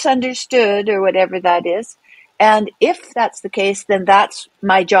I'm misunderstood or whatever that is. And if that's the case, then that's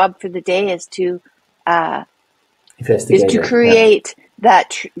my job for the day, is to create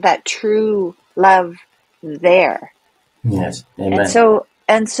that true love there. Yes. Amen.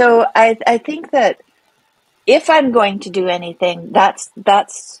 And so I think that if I'm going to do anything, that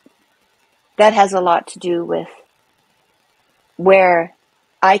has a lot to do with where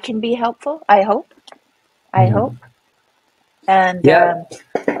I can be helpful. I hope. And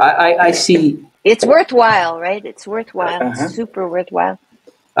I see. It's worthwhile, right? It's worthwhile. It's super worthwhile.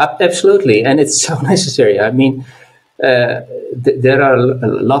 Absolutely, and it's so necessary. I mean, there are a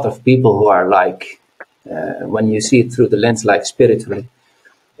lot of people who are like, when you see it through the lens, like spiritually,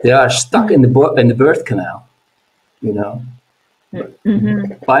 they are stuck in the birth canal,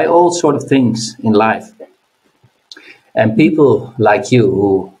 by all sort of things in life. And people like you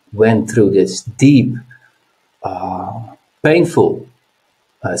who went through this deep, painful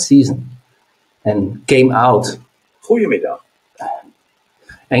season and came out. Goedemiddag.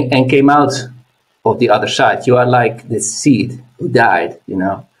 And came out of the other side. You are like this seed who died,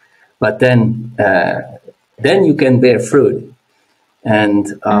 But then you can bear fruit.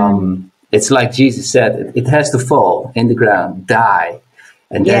 And it's like Jesus said, it has to fall in the ground, die.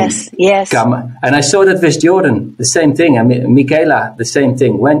 And then come. And I saw that with Jordan, the same thing. I mean, Michaela, the same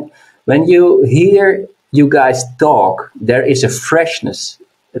thing. When you hear you guys talk, there is a freshness.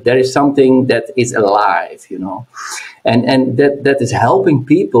 There is something that is alive, and that is helping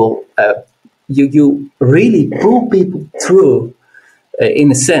people. You really pull people through,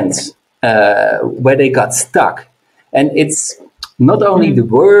 in a sense, where they got stuck. And it's not only the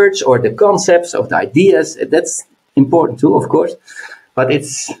words or the concepts of the ideas. That's important too, of course. But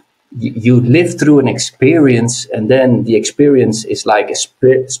it's you live through an experience, and then the experience is like a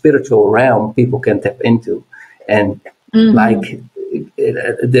spiritual realm people can tap into, and like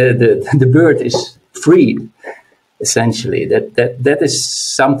the bird is freed. Essentially, that is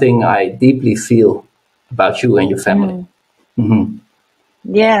something I deeply feel about you and your family.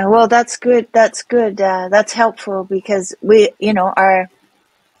 Yeah, well, that's good. That's good. That's helpful, because we're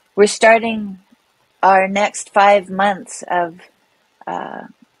starting our next 5 months of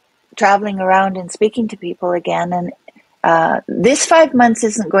traveling around and speaking to people again. And this 5 months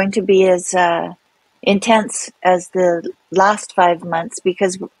isn't going to be as intense as the last 5 months,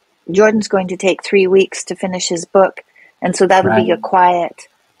 because Jordan's going to take 3 weeks to finish his book. And so that'll be a quiet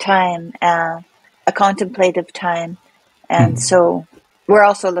time, a contemplative time. And so we're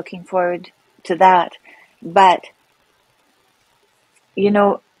also looking forward to that. But,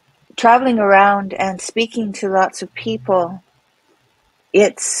 traveling around and speaking to lots of people,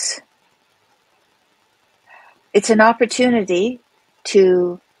 it's an opportunity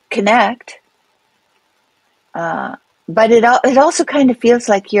to connect, but it also kind of feels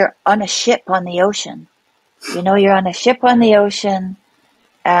like you're on a ship on the ocean. You're on a ship on the ocean,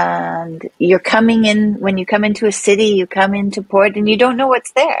 and you're coming in. When you come into a city, you come into port, and you don't know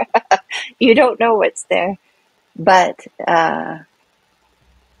what's there. You don't know what's there, but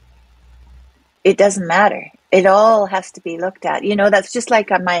it doesn't matter. It all has to be looked at. That's just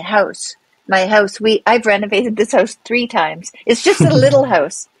like on my house. My house, I've renovated this house 3 times. It's just a little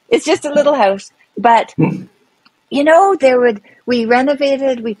house. It's just a little house. But, we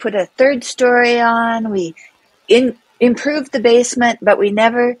renovated, we put a 3rd story on, we improved the basement, but we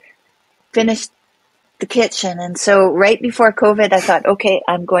never finished the kitchen. And so right before COVID, I thought, okay,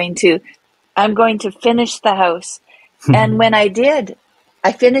 I'm going to finish the house. And when I did,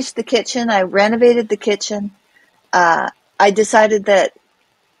 I finished the kitchen, I renovated the kitchen. I decided that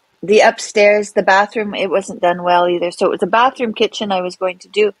the upstairs, the bathroom, it wasn't done well either. So it was a bathroom kitchen I was going to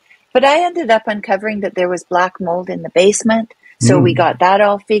do. But I ended up uncovering that there was black mold in the basement. So we got that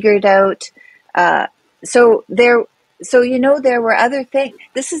all figured out. So there were other things.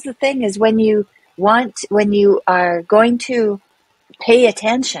 This is the thing, is when you are going to pay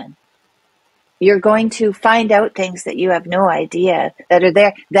attention, you're going to find out things that you have no idea that are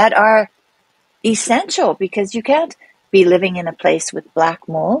there, that are essential, because you can't be living in a place with black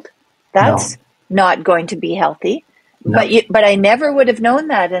mold. That's not going to be healthy. No. But I never would have known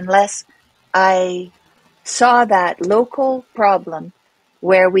that unless I saw that local problem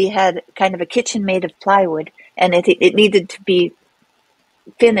where we had kind of a kitchen made of plywood, and it needed to be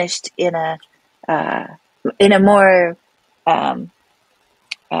finished in a more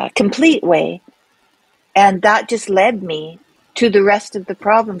complete way, and that just led me to the rest of the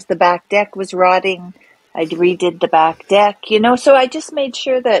problems. The back deck was rotting. I redid the back deck, so I just made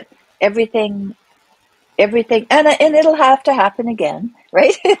sure that everything, and it'll have to happen again,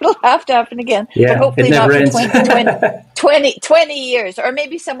 right? It'll have to happen again, Yeah, but hopefully it never not for ends. 20 years, or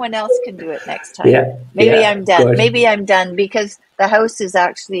maybe someone else can do it next time. Yeah, Maybe yeah, I'm of done. course. Maybe I'm done because the house is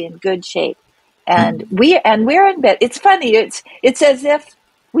actually in good shape, and we're in bed. It's funny. It's as if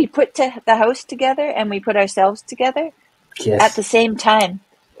we put the house together and we put ourselves together at the Yes, same time.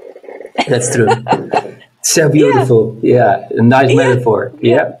 that's true. So Yeah, beautiful. Yeah, a nice yeah, metaphor.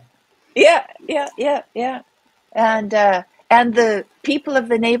 yeah, Yeah, yeah. And the people of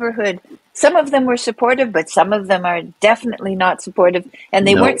the neighborhood, some of them were supportive, but some of them are definitely not supportive, and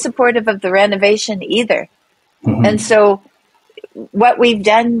they weren't no. supportive of the renovation either. And Hmm. so what we've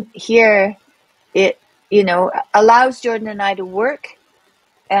done here, it allows Jordan and I to work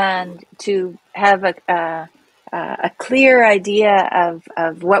and to have a clear idea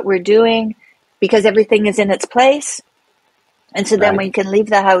of what we're doing, because everything is in its place. And so then Right. we can leave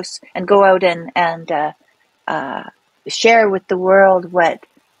the house and go out and share with the world what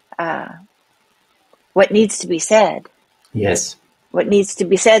needs to be said, Yes. what needs to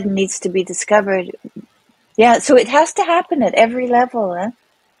be said and needs to be discovered. Yeah, so it has to happen at every level.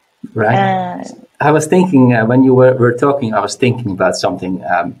 Right. Uh, I was thinking when you were talking, I was thinking about something.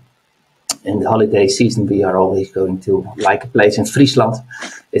 In the holiday season, we are always going to like a place in Friesland.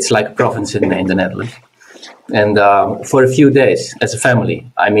 It's like a province in the Netherlands. And for a few days as a family,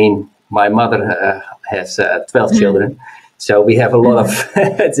 I mean, my mother has 12 children. So we have a lot of,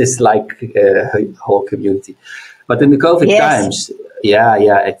 it's like a whole community. But in the COVID yes. times,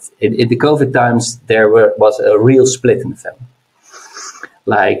 in the COVID times, there was a real split in the family.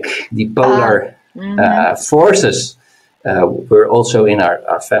 Like the polar forces were also in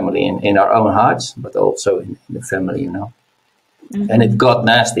our family, in our own hearts, but also in the family, And it got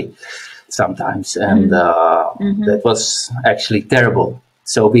nasty sometimes, and that was actually terrible.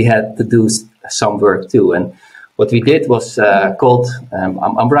 So we had to do some work too. And what we did was called,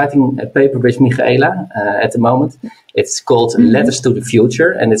 I'm writing a paper with Michaela at the moment. It's called Letters to the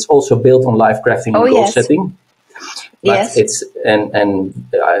Future, and it's also built on life crafting and goal setting. But Yes. it's and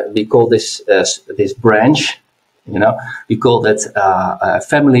we call this this branch, we call that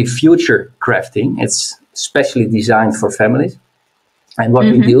family future crafting. It's specially designed for families, and what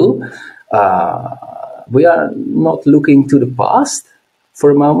we do, we are not looking to the past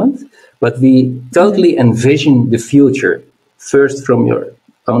for a moment, but we totally envision the future first from your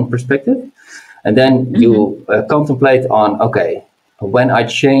own perspective, and then you contemplate on, okay, when I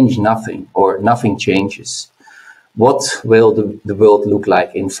change nothing or nothing changes, what will the world look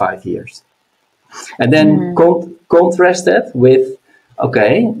like in 5 years? And then contrast that with,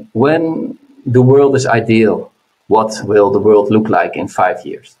 okay, when the world is ideal, what will the world look like in 5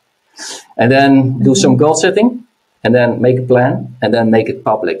 years? And then do some goal setting, and then make a plan, and then make it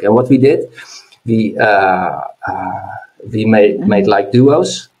public. And what we did, we made like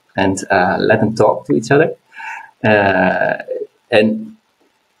duos and let them talk to each other.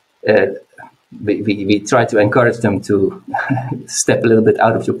 We try to encourage them to step a little bit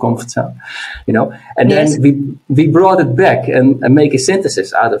out of your comfort zone, and then we brought it back and make a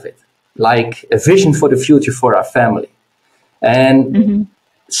synthesis out of it, like a vision for the future for our family. And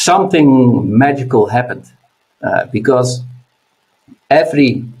something magical happened because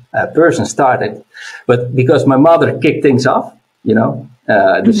every person started, but because my mother kicked things off,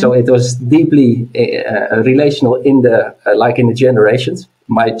 so it was deeply relational in the generations.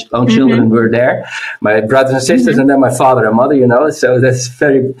 My own children were there, my brothers and sisters, and then my father and mother, so that's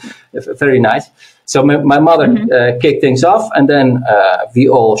very, very nice. So my mother kicked things off, and then we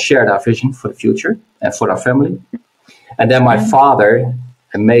all shared our vision for the future and for our family. And then my father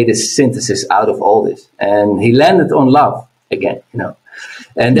made a synthesis out of all this, and he landed on love again,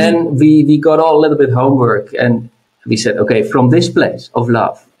 And then we got all a little bit homework, and we said, okay, from this place of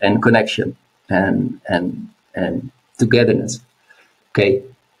love and connection and togetherness, okay,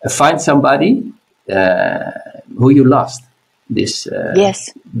 find somebody who you lost this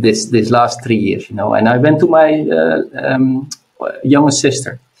last 3 years, And I went to my youngest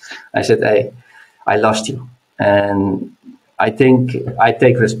sister. I said, hey, I lost you, and I think I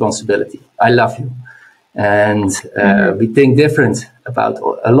take responsibility. I love you, And we think different about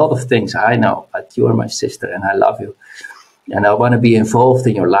a lot of things. I know, but you're my sister and I love you. And I want to be involved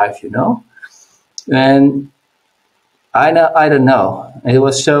in your life, And I don't know. It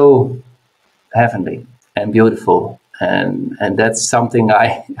was so heavenly and beautiful. And that's something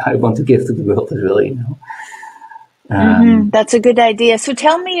I want to give to the world as well, That's a good idea. So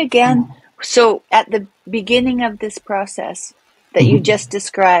tell me again, so at the beginning of this process that you just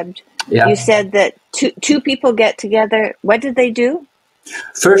described, you said that two people get together. What did they do?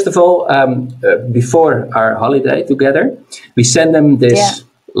 First of all, before our holiday together, we send them this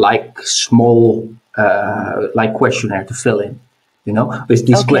small questionnaire to fill in, with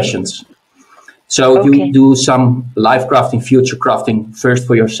these questions. So you do some life crafting, future crafting first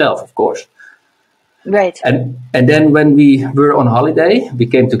for yourself, of course. Right. And then when we were on holiday, we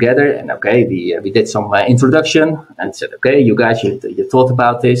came together and we did some introduction and said, okay, you guys, you thought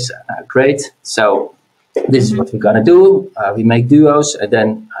about this, great. So this is what we're gonna do. We make duos and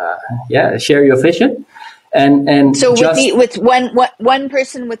then share your vision. And so with one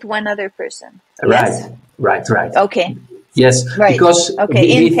person with one other person. Right, yes? Right. Okay. Yes, right. Because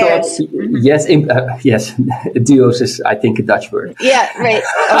we thought, yes, duos is, I think, a Dutch word. Yeah, right.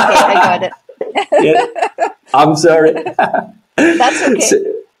 Okay, I got it. I'm sorry. That's okay.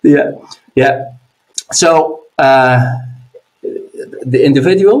 So the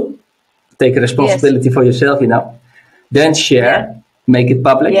individual take responsibility for yourself, then share, make it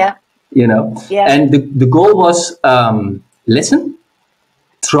public, and the goal was listen,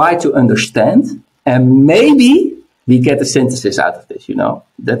 try to understand, and maybe we get a synthesis out of this,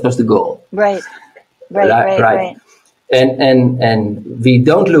 that was the goal. Right. And we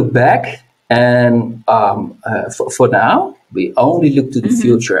don't look back. And for now, we only look to the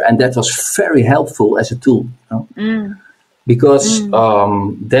future, and that was very helpful as a tool, because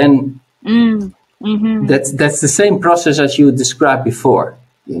then that's the same process as you described before.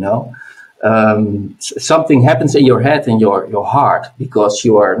 Something happens in your head and your heart because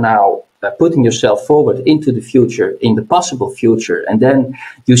you are now putting yourself forward into the future, in the possible future, and then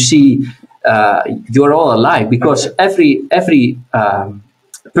you see you're all alive because every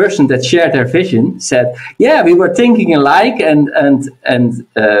person that shared their vision said, we were thinking alike, and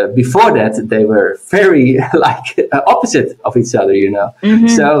before that they were very opposite of each other,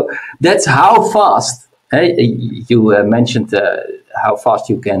 So that's how fast you mentioned how fast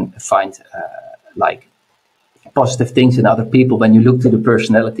you can find positive things in other people when you look to the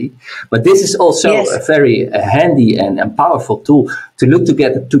personality. But this is also a very handy and powerful tool to look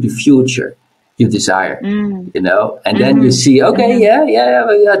together to the future you desire, and then you see, we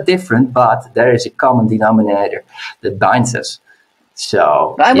are different, but there is a common denominator that binds us.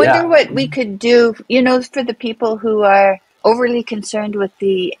 So I wonder what we could do, for the people who are overly concerned with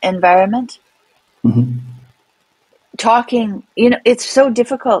the environment. Talking, it's so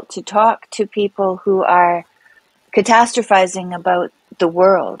difficult to talk to people who are catastrophizing about the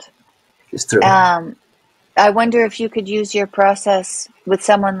world. It's true. I wonder if you could use your process with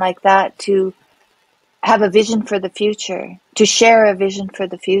someone like that to have a vision for the future, to share a vision for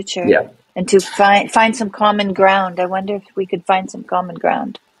the future, and to find some common ground. I wonder if we could find some common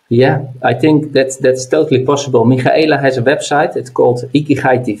ground. Yeah, I think that's totally possible. Michaela has a website. It's called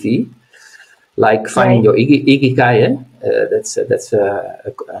Ikigai TV, like finding your Ikigai. That's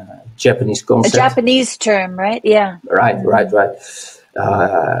a Japanese concept. A Japanese term, right? Yeah. Right.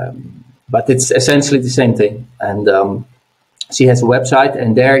 But it's essentially the same thing. And she has a website,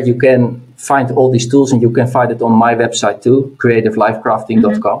 and there you can find all these tools, and you can find it on my website too,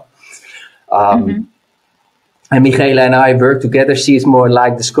 creativelifecrafting.com. And Michaela and I work together. She is more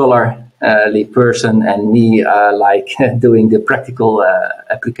like the scholarly person, and me doing the practical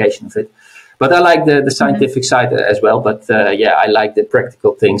application of it. But I like the scientific side as well. But I like the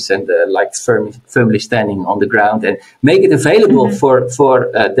practical things, and firmly standing on the ground and make it available for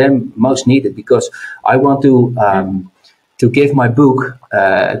them most needed, because I want to give my book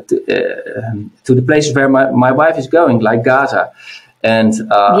to the places where my wife is going, like Gaza and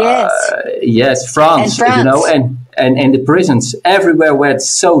France, and the prisons everywhere where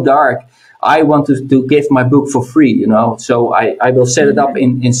it's so dark. I want to give my book for free, so I will set it up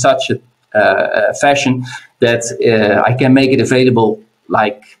in such a fashion that I can make it available,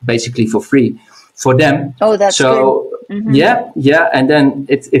 basically for free for them. Oh, that's so good. And then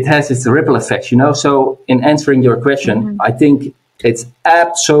it has its ripple effects, So in answering your question, I think it's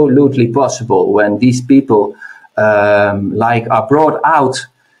absolutely possible when these people are brought out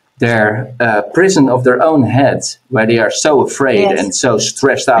their prison of their own heads, where they are so afraid and so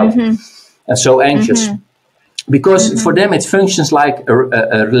stressed out and so anxious. because for them it functions like a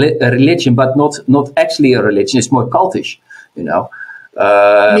religion, but not actually a religion. It's more cultish, you know.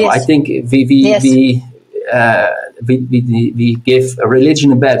 I think we give a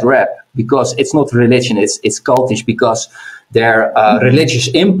religion a bad rap because it's not religion. It's cultish because their religious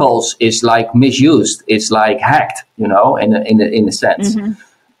impulse is like misused. It's like hacked, you know, in a sense.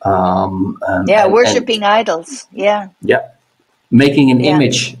 Worshipping idols. Yeah, making an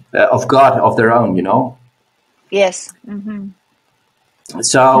image of God of their own, you know. Yes.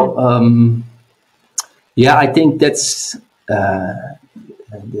 So I think that's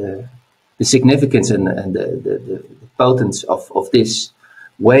the significance and the potence of this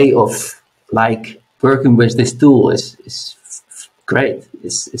way of like working with this tool is great.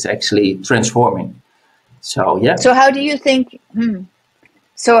 It's actually transforming. So yeah. So how do you think?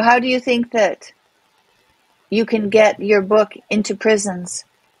 So how do you think that you can get your book into prisons?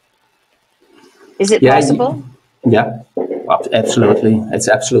 Is it possible? Yeah, absolutely. It's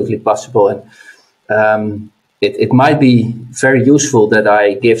absolutely possible, and it might be very useful that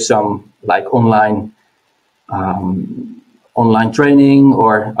I give some like online training,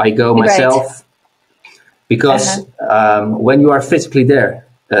 or I go myself, because when you are physically there,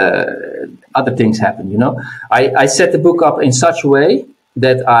 other things happen. You know, I set the book up in such a way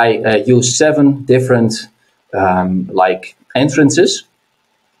that I use 7 different like entrances.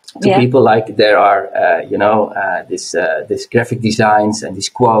 To people, like there are, this graphic designs and these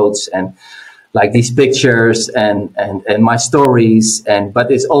quotes and like these pictures and my stories,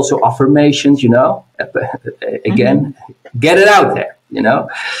 but it's also affirmations, you know, again, get it out there, you know,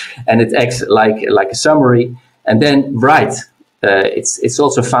 and it acts like a summary. And then it's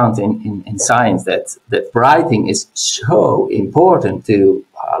also found in science that writing is so important to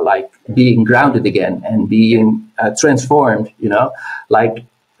like being grounded again and being transformed, you know, like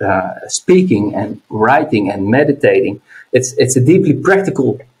speaking and writing and meditating. It's a deeply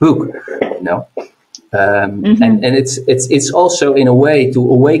practical book, you know, and it's also in a way to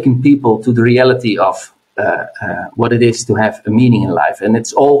awaken people to the reality of what it is to have a meaning in life. And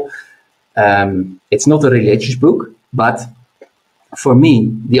it's all it's not a religious book, but for me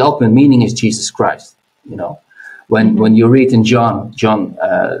the ultimate meaning is Jesus Christ. You know, when you read in John,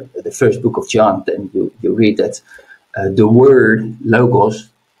 the first book of John, then you read that the word logos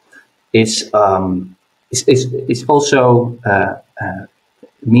is also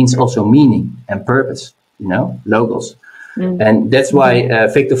means also meaning and purpose, you know, logos. And that's why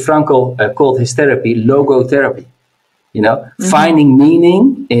Viktor Frankl called his therapy logotherapy, you know, finding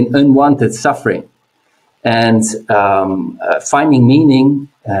meaning in unwanted suffering, and finding meaning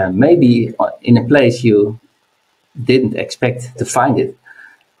maybe in a place you didn't expect to find it.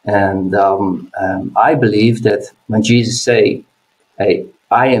 And I believe that when Jesus say, hey,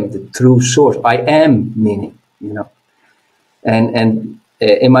 I am the true source, I am meaning, you know. And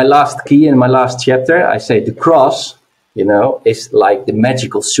in my last key, in my last chapter, I say the cross, you know, is like the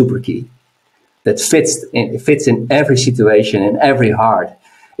magical super key that fits in every situation, in every heart,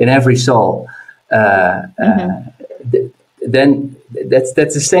 in every soul. Then that's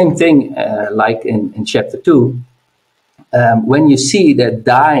the same thing like in chapter 2. When you see that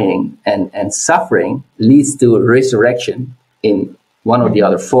dying and suffering leads to a resurrection in one or the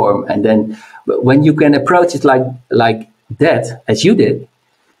other form, and then when you can approach it like that, as you did,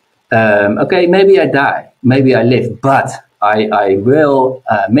 okay, maybe I die, maybe I live, but I will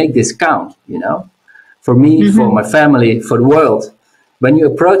make this count, you know, for me, for my family, for the world. When you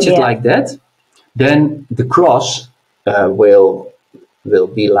approach it like that, then the cross will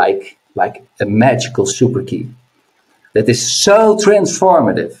be like a magical super key that is so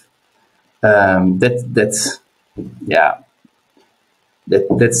transformative.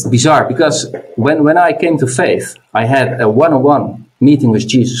 That's bizarre, because when I came to faith, I had a one-on-one meeting with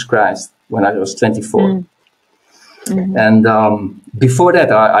Jesus Christ when I was 24. And before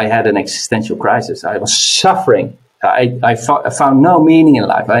that, I had an existential crisis. I was suffering. I found no meaning in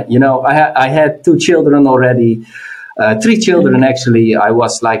life. I had 2 children already, 3 children actually. I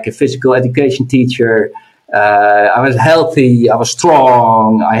was like a physical education teacher. I was healthy. I was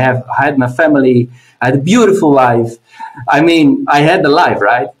strong. I had my family. I had a beautiful life. I mean, I had the life,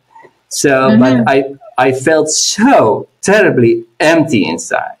 right? So, but I felt so terribly empty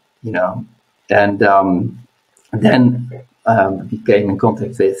inside, you know. And then became in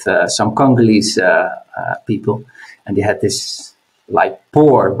contact with some Congolese people, and they had this like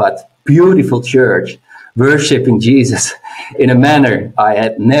poor but beautiful church worshiping Jesus in a manner I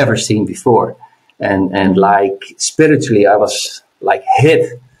had never seen before, and like spiritually I was like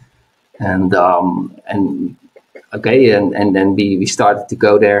hit, and then we started to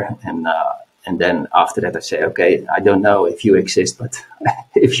go there, and And then after that, I say, okay, I don't know if you exist, but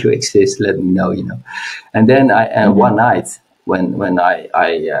if you exist, let me know, you know. And then one night when I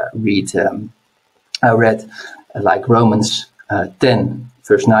read like Romans 10,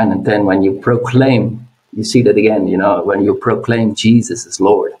 verse 9 and 10, when you proclaim, you see that again, you know, when you proclaim Jesus as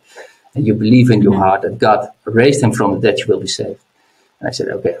Lord, and you believe in your heart that God raised him from the dead, you will be saved. And I said,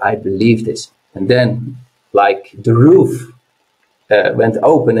 okay, I believe this. And then, like, the roof went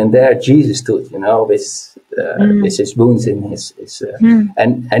open, and there Jesus stood, you know, with his wounds in his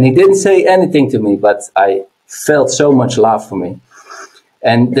and he didn't say anything to me, but I felt so much love for me.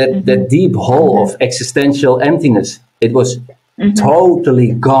 And that deep hole of existential emptiness, it was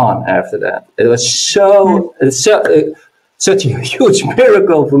totally gone after that. It was such a huge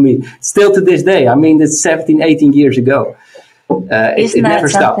miracle for me, still to this day. I mean, it's 17, 18 years ago. It never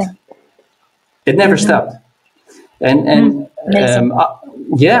stopped. It never stopped. And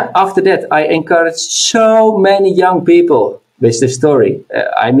after that, I encouraged so many young people with this story.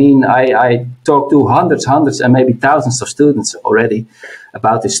 I mean, I talked to hundreds, and maybe thousands of students already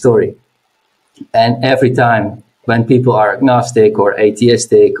about this story. And every time when people are agnostic or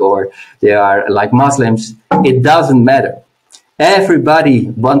atheistic or they are like Muslims, it doesn't matter. Everybody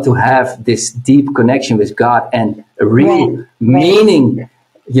wants to have this deep connection with God and a real meaning,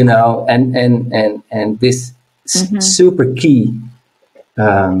 you know, and this super key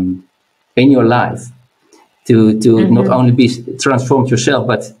in your life to not only be transformed yourself,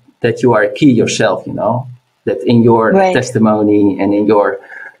 but that you are a key yourself, you know, that in your testimony and in your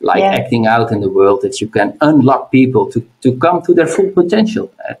acting out in the world, that you can unlock people to come to their full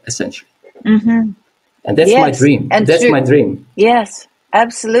potential, essentially. And that's my dream. And that's my dream. Yes,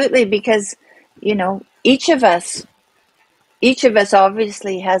 absolutely. Because, you know, each of us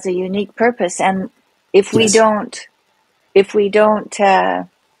obviously has a unique purpose. And if we don't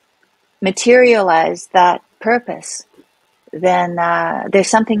materialize that purpose, then there's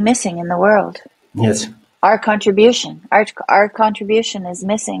something missing in the world. Yes. Our contribution is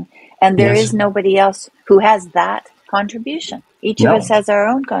missing. And there is nobody else who has that contribution. Each of us has our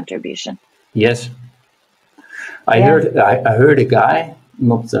own contribution. Yes. I heard a guy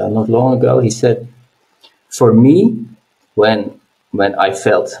not long ago. He said, "For me, when I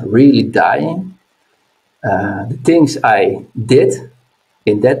felt really dying, the things I did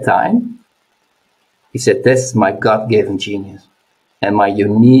in that time," he said, "that's my God-given genius and my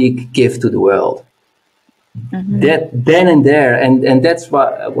unique gift to the world." That then and there, and that's what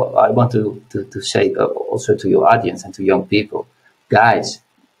I want to say also to your audience and to young people, guys,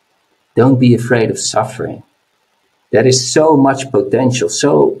 don't be afraid of suffering. There is so much potential,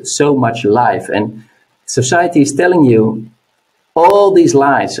 so much life, and society is telling you all these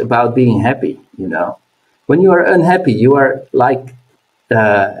lies about being happy. You know, when you are unhappy, you are like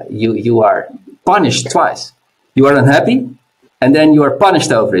you are punished twice. You are unhappy, and then you are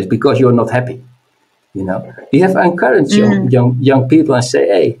punished over it because you are not happy. You know, you have to encourage young people and say,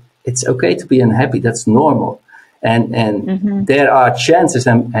 "Hey, it's okay to be unhappy. That's normal, and there are chances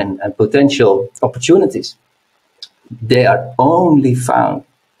and potential opportunities. They are only found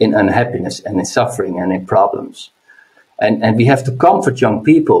in unhappiness and in suffering and in problems. And we have to comfort young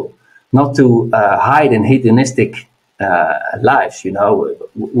people not to hide in hedonistic lives. You know,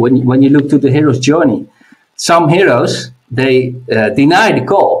 when you look to the hero's journey, some heroes, they deny the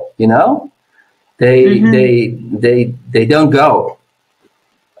call, you know. They don't go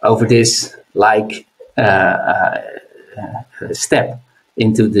over this step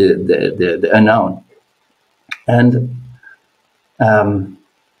into the unknown. And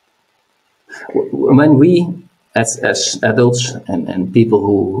when we as adults and people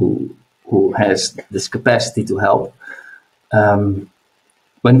who has this capacity to help,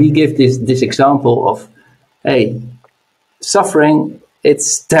 when we give this example of, hey, suffering,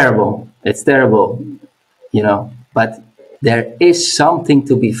 it's terrible, you know, but there is something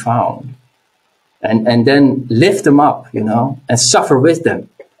to be found, and then lift them up, you know, and suffer with them,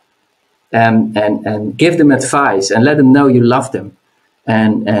 and give them advice and let them know you love them,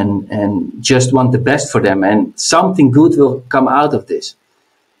 and just want the best for them, and something good will come out of this.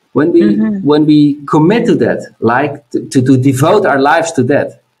 When we commit to that, like to devote our lives to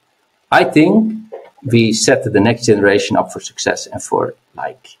that, I think we set the next generation up for success and for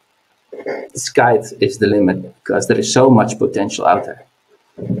the sky is the limit, because there is so much potential out there.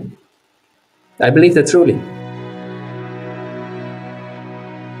 I believe that truly.